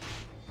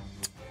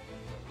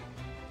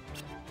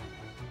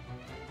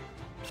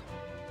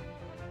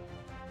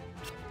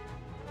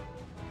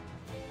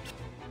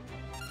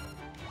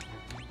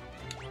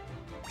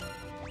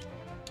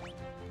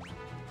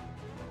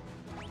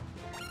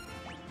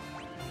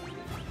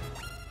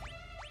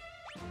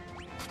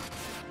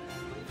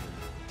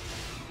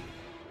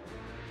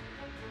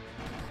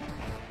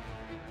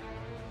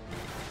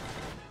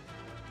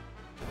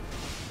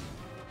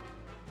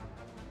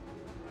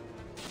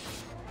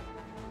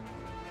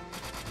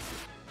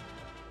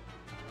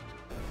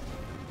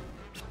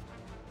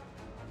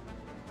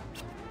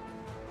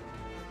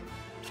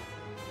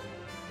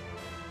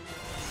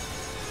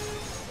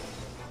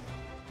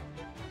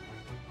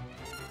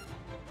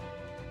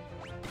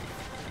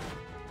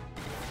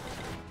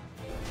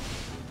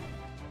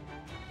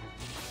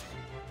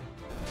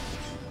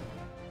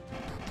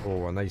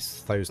 Oh, a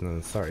nice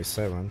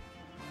 1037.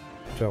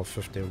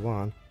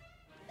 1251.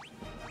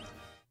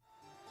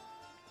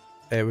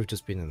 We've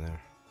just been in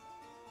there.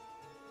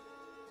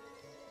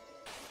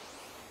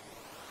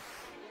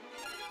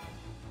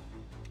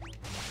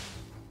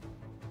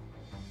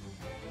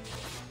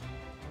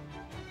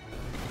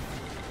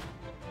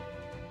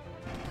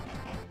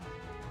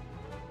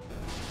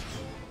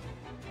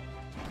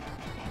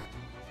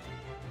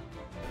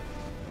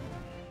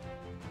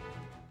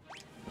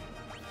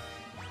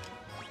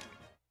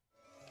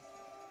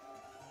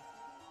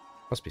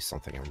 Must be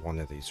something in one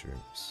of these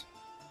rooms.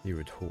 You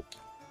would hope.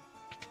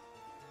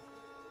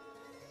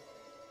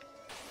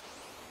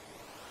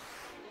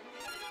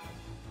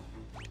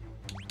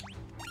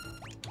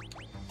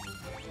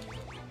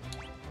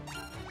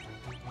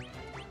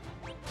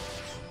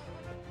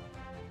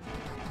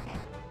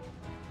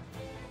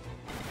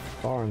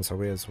 Barns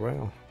away as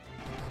well.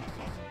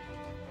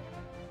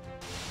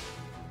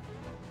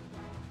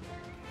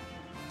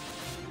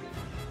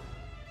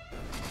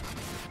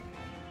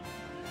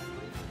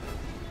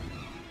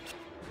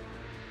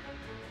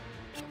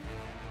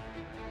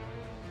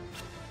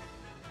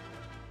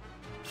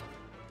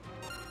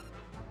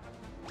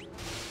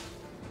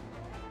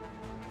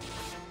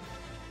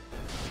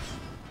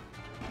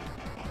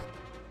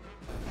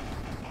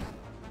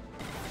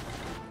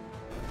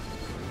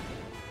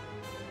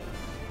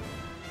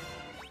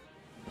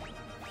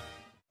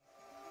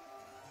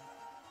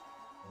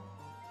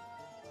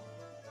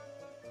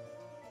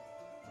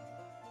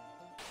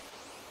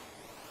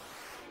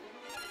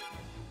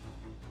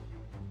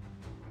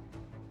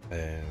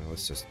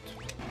 Let's just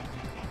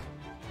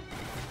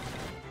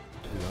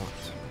do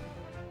that.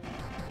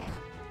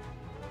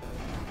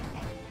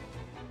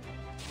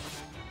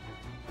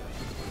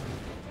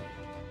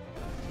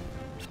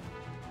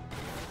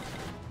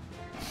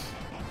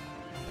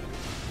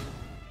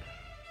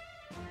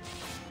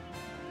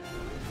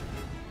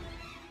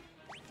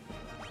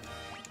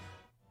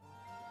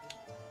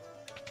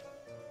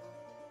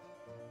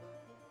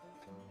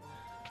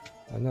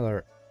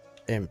 Another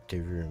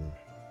empty room.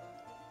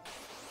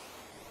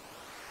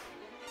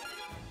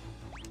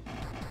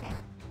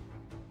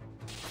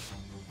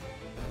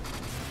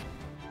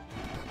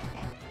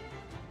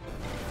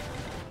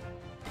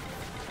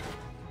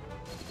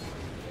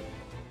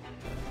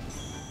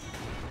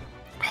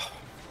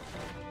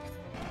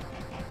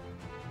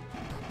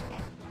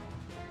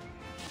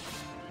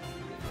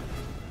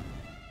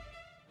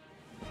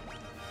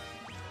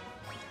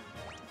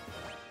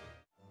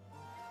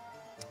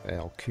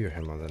 I'll cure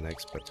him on the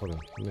next bit. Hold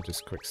on, let me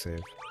just quick save.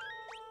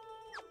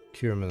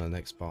 Cure him in the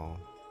next battle.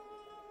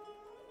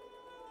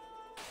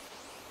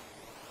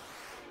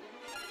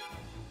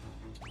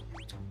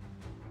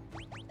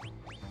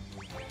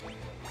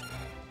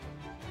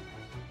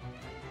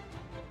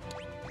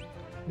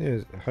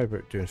 Yeah, how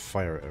about doing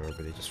fire at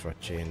everybody just for a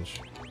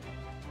change?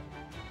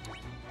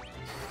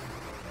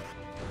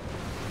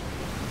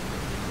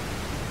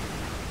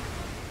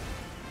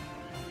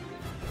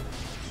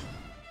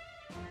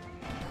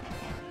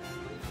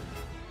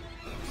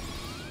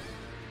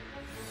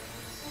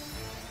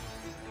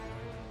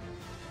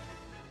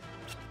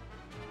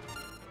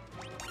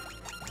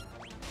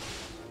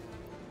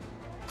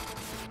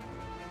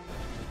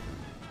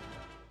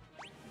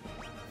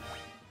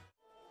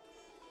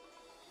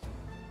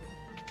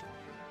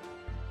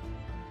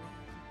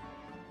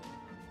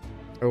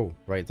 Oh,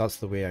 right, that's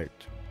the way out.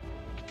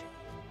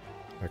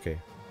 Okay.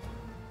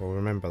 We'll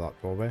remember that,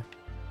 will we?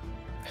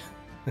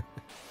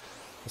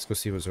 Let's go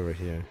see what's over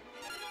here.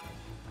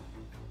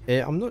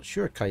 I'm not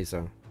sure,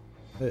 Kaiser.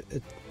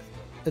 It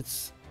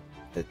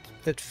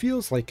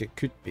feels like it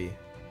could be.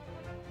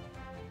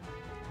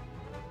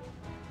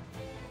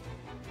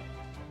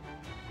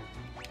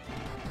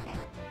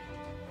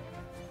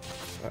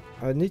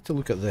 I need to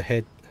look at the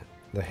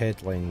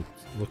headline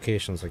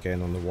locations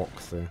again on the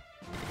walkthrough.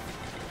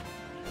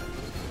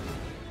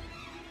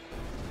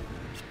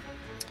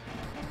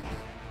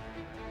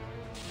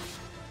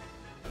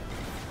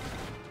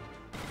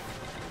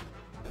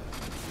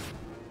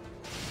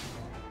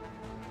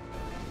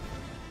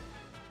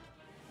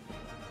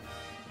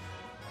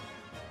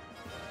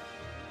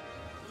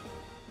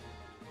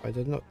 I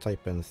did not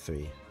type in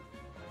 3.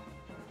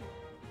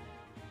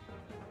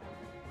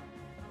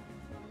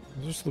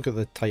 I'll just look at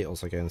the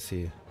titles again,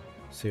 see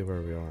where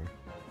we are.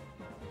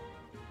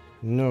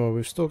 No,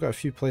 we've still got a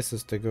few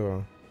places to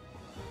go.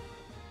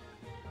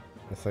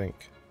 I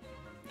think.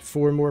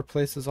 4 more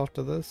places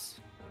after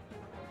this.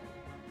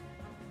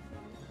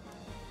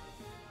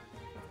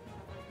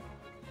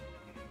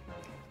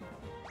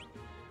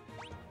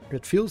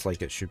 It feels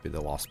like it should be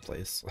the last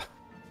place.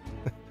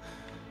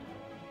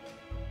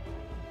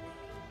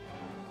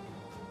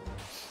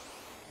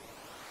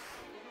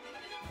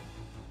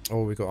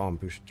 Oh, we got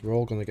ambushed. We're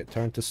all gonna get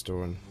turned to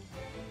stone.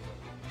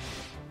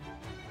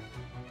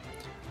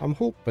 I'm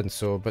hoping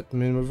so, but I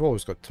mean, we've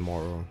always got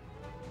tomorrow.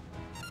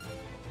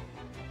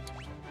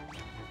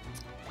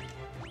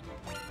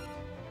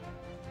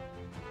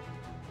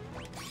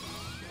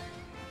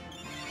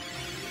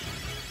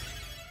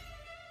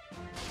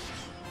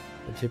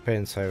 It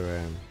depends how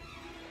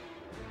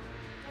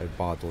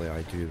badly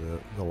I do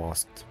the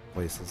last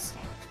places.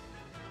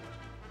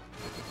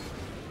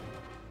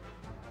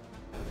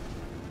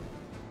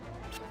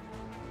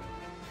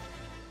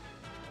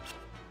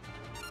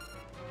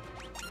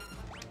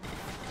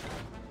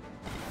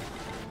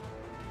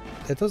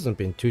 It hasn't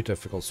been too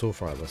difficult so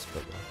far this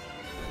bit though.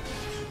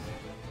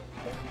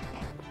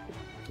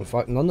 In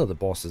fact, none of the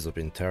bosses have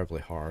been terribly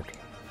hard.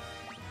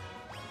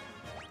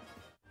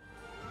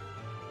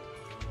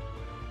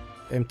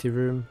 Empty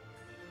room,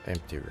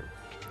 empty room.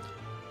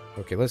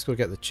 Okay, let's go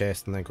get the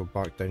chest and then go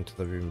back down to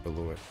the room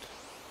below it.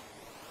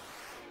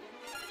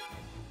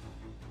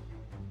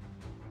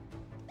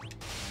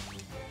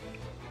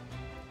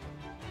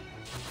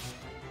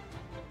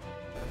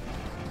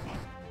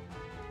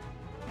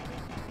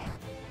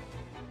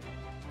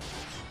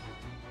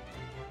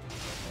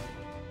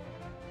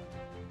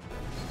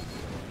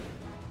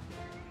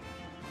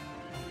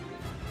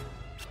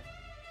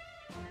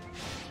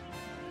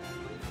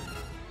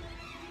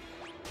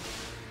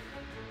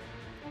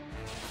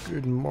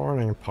 Good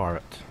morning,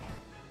 parrot.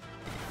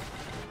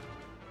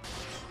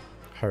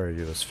 How are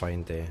you this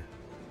fine day?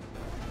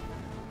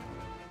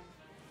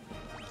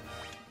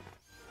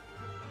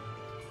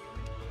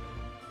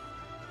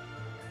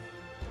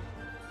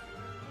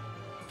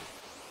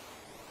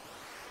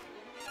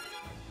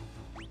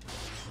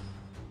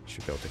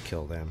 Should be able to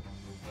kill them.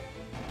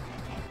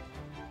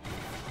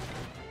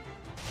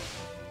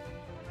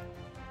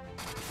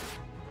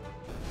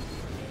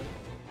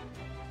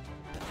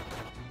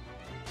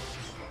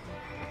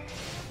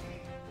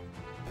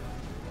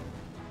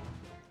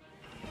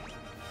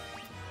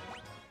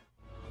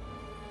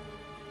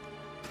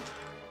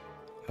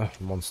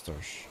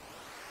 Monsters.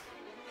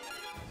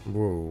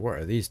 Whoa, what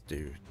are these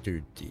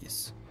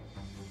dudes?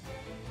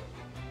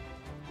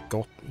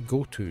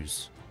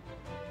 Go-tos.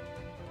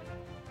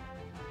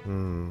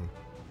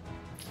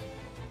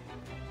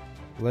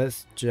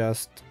 Let's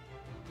just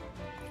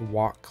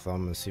whack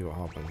them and see what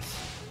happens.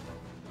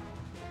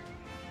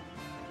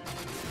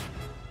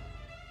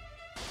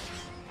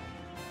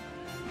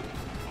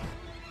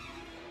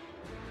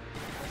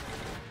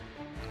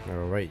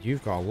 Alright,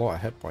 you've got a lot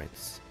of hit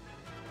points.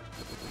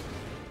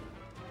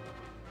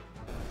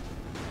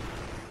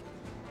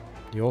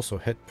 You also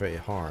hit pretty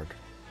hard.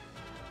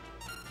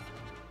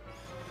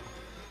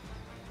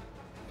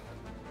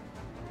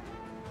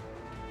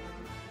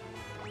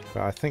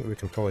 But I think we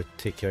can probably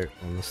take you out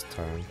on this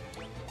turn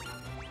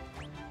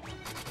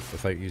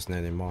without using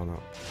any mana.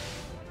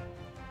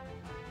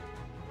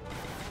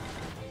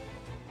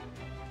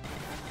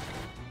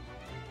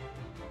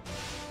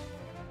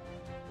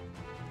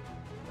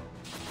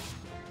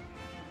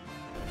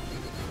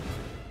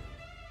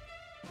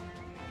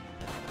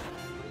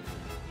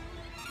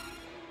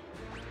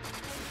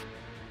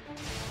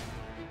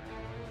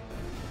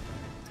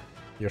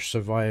 You're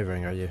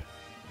surviving, are you?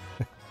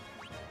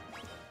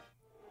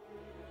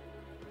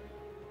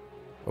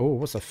 Oh,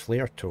 what's a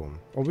flare tome?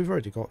 Oh, we've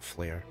already got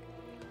flare.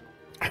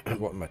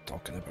 What am I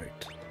talking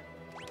about?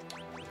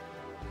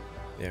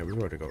 Yeah, we've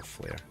already got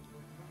flare.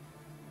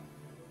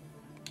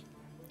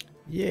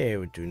 Yeah,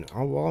 we're doing...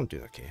 Oh, well, I'm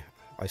doing okay.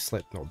 I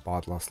slept not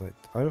bad last night.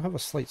 I have a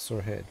slight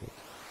sore head.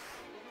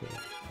 Yeah.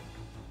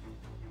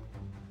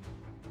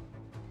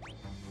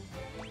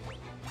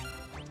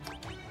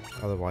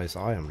 Otherwise,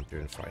 I am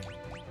doing fine.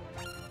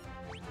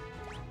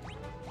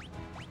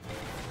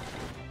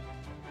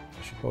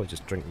 I should probably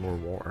just drink more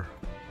water.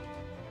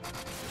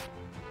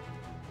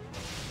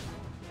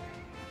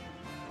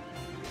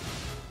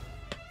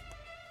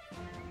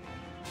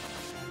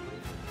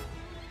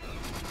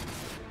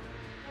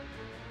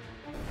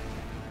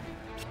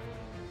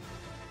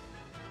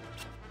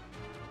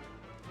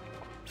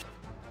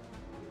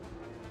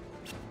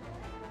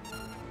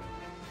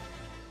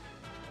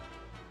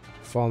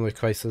 Family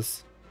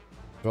crisis.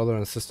 Brother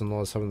and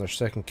sister-in-law is having their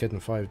second kid in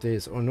 5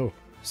 days. Oh no,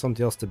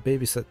 somebody else to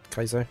babysit,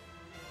 Kaiser.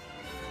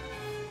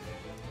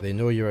 They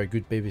know you're a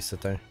good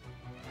babysitter.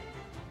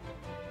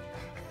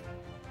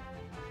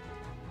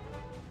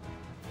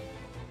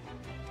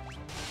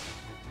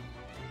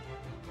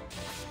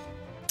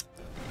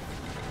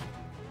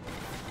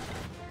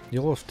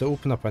 You'll have to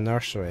open up a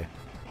nursery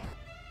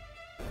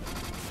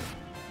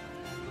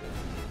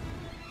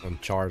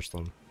and charge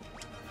them.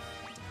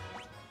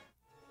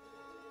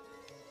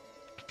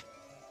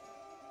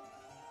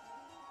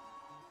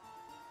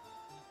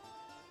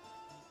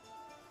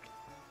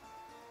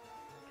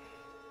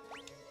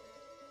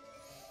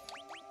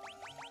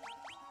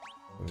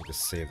 Let me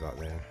just save that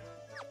there.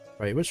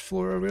 Right, which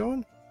floor are we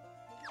on?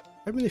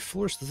 How many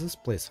floors does this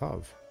place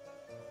have?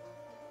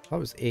 That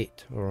was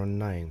 8, or on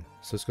 9.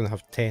 So it's going to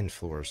have 10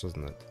 floors,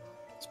 isn't it?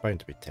 It's bound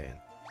to be 10.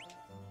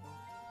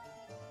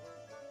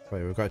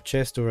 Right, we've got a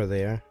chest over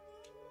there.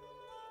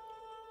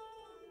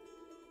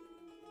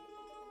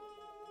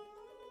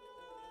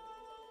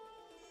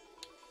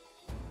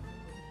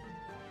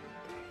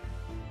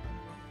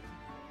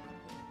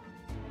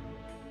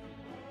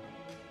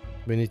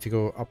 We need to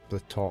go up the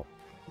top.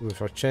 With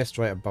our chest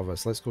right above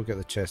us. Let's go get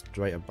the chest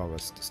right above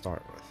us to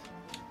start with.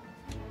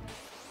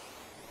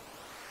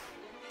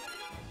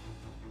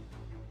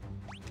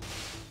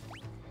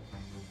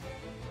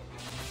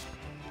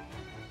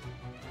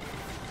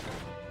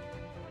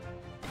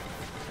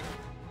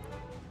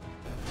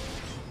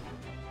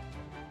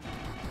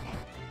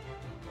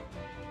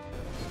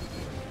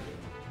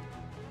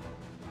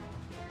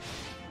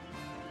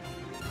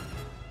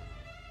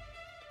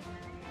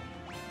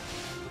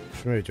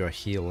 Should maybe do a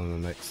heal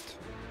in the next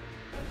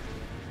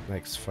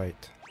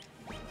fight.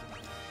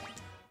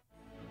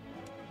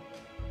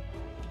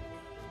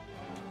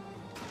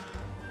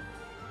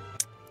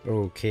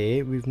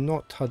 Okay, we've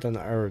not had an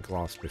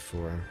hourglass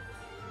before.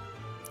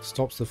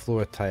 Stops the flow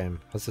of time.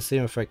 Has the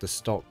same effect as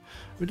stop.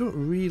 We don't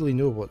really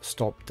know what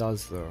stop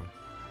does though.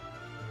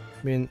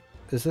 I mean,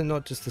 is it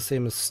not just the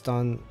same as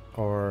stun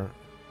or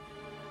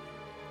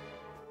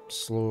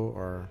slow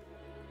or...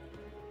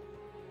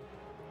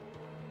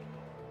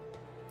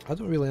 I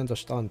don't really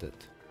understand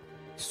it.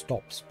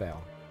 Stop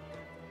spell.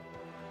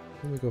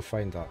 Let me go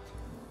find that.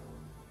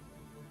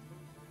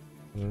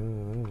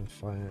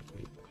 Fire.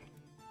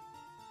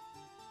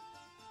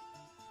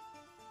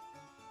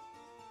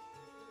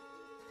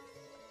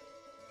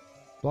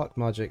 Black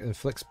magic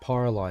inflicts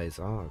paralyze.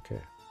 Ah,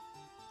 okay.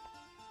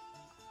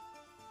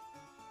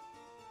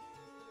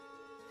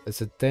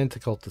 It's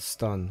identical to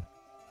stun.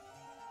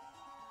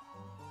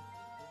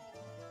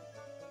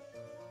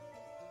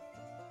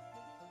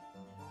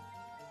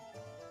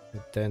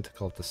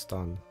 Identical to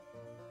stun.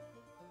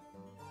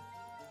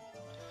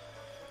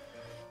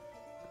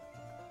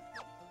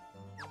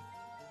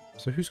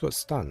 So who's got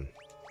stun?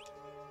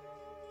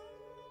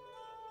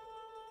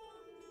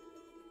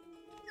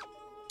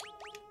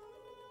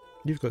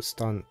 You've got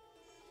stun.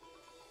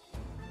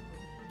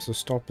 So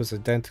stop is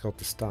identical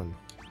to stun.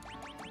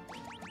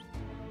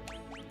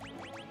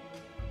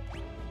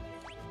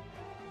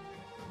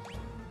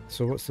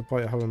 So what's the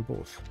point of having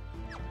both?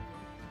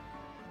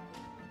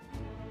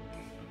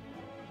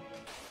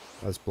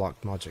 As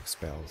black magic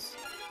spells.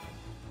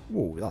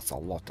 Whoa, that's a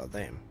lot of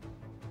them.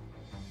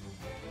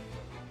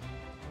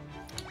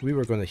 We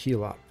were gonna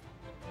heal up.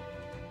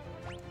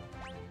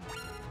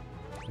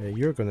 Yeah,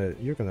 you're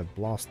gonna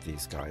blast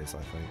these guys,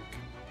 I think.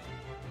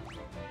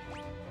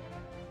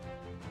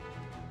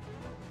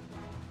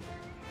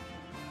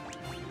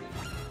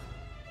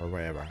 Or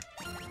whatever.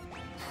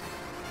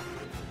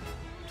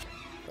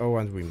 Oh,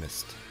 and we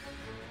missed.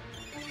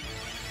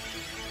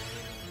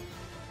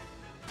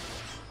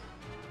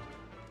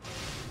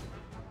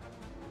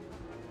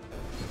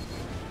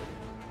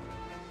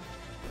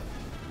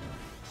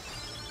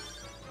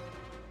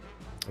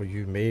 Or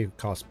you may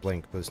cast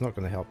blink, but it's not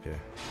going to help you.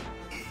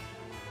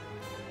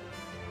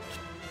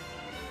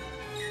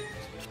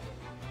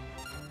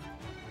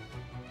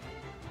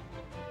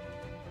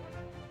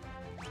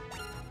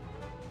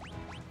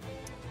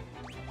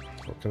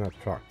 What can I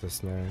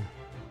practice now?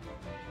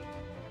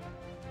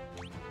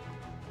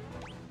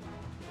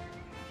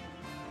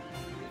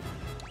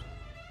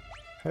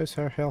 How's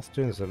her health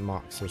doing? Is it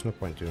max? There's no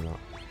point doing that.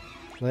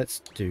 Let's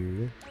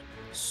do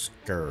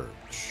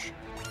Scourge.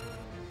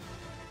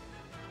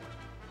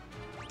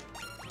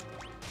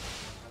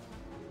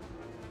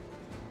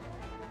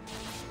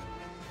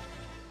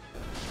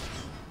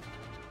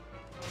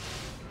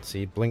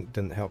 See, Blink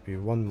didn't help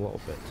you one little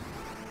bit.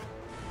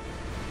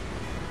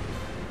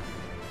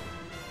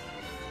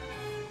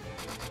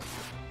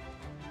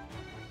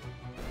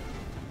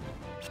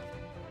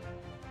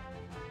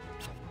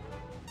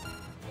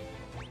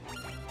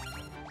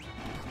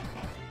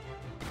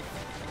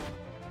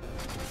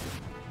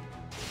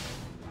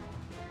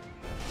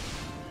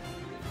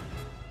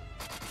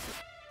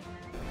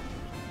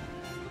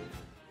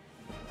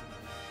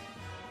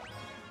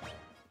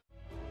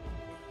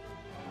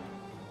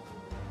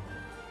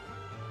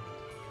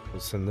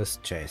 What's in this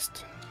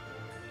chest?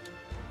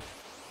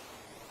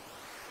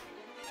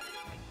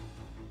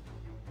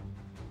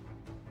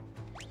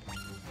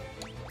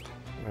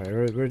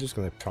 Alright, we're just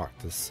gonna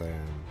practice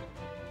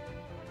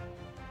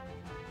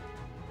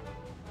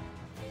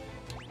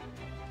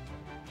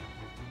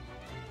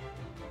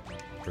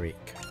break.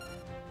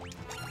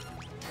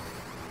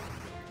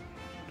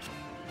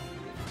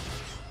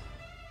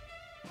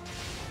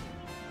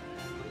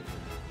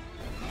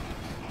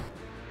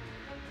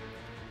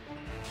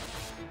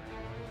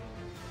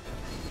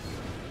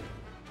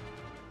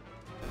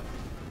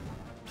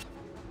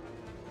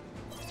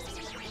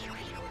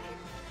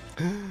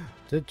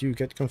 Did you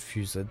get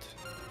confused?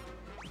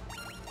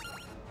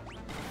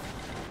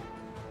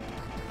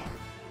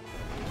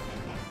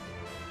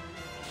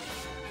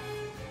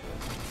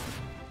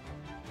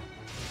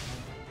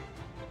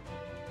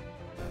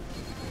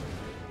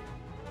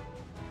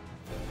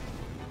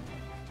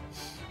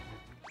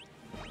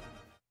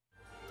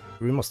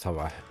 We must have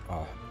a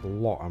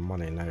lot of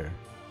money now.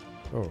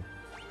 Oh.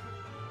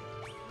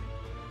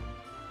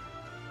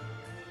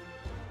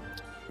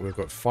 We've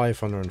got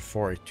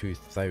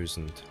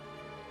 542,000.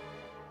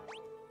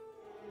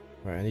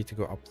 Right, I need to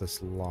go up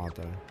this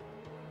ladder.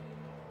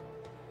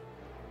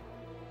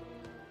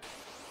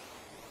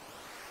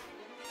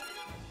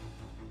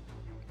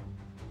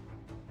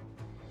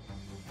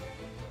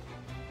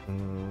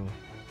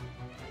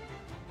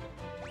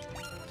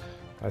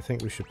 I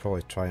think we should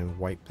probably try and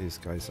wipe these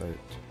guys out.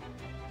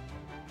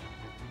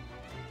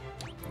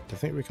 I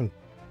think we can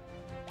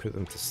put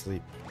them to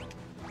sleep.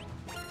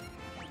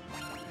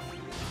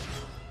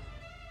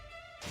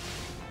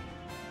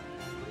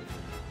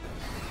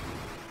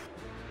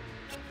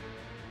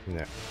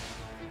 No.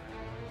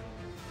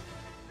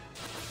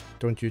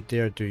 Don't you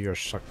dare do your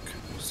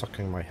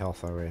sucking my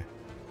health away.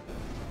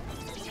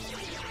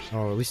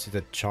 Oh, at least you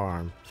did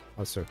charm.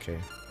 That's okay.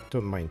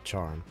 Don't mind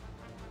charm.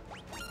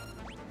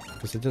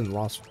 Because it didn't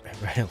last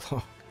very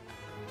long.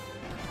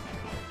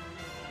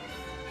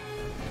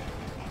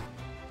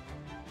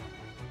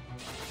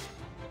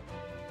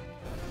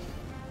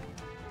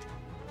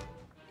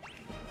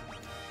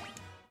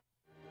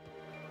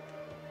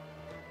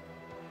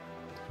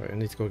 Right, I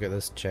need to go get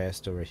this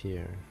chest over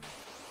here.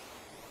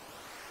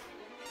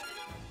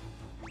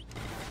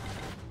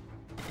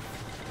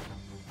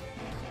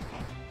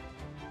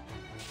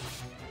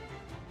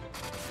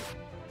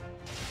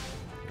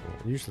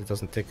 It usually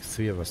doesn't take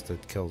 3 of us to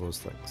kill those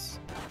things.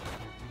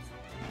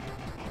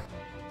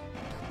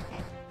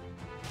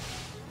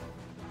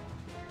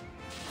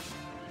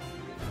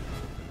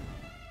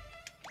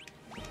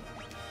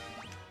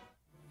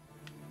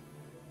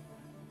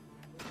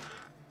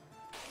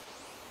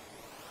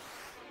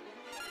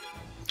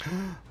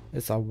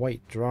 It's a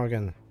white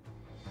dragon.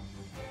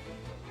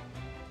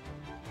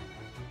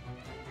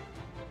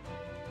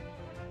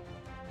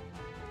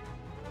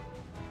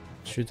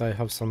 Should I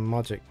have some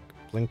magic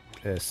blink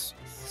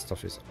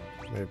stuff? Is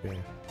maybe.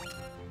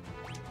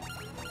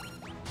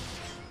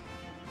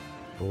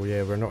 Oh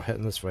yeah, we're not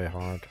hitting this very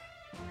hard.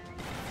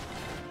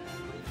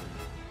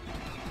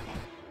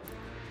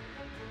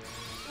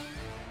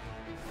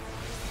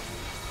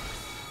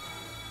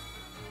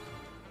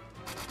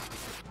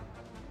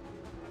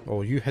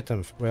 Oh, you hit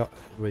him well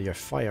with your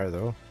fire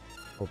though.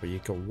 Oh, but you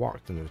got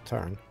whacked in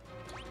return.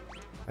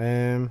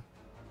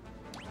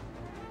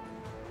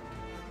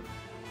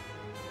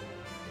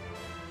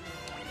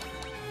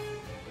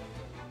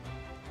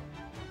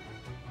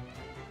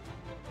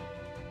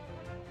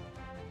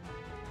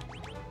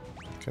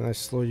 Can I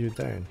slow you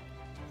down?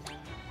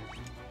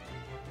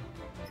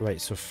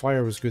 Right, so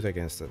fire was good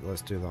against it.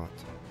 Let's do that.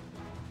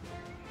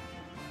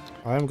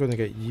 I'm going to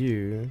get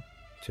you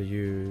to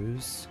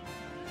use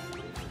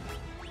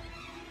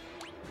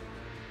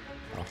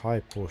a high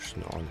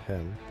potion on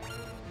him.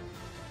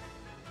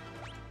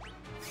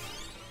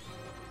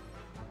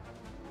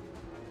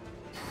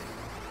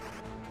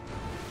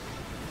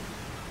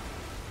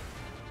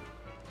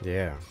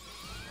 Yeah.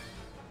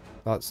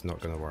 That's not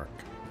going to work.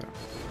 No.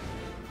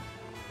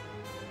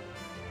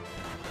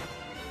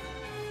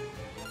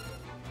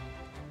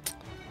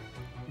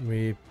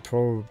 We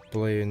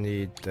probably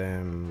need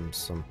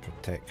some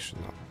protection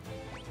up.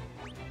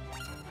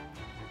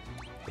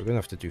 We're gonna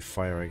have to do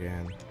fire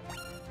again.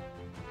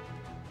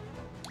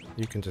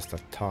 You can just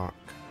attack.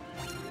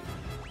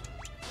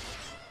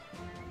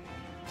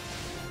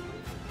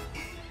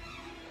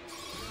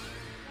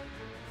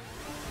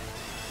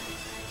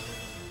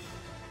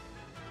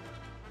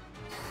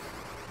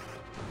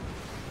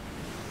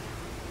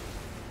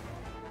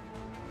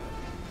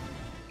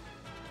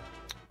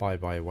 Bye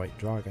bye, white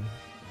dragon.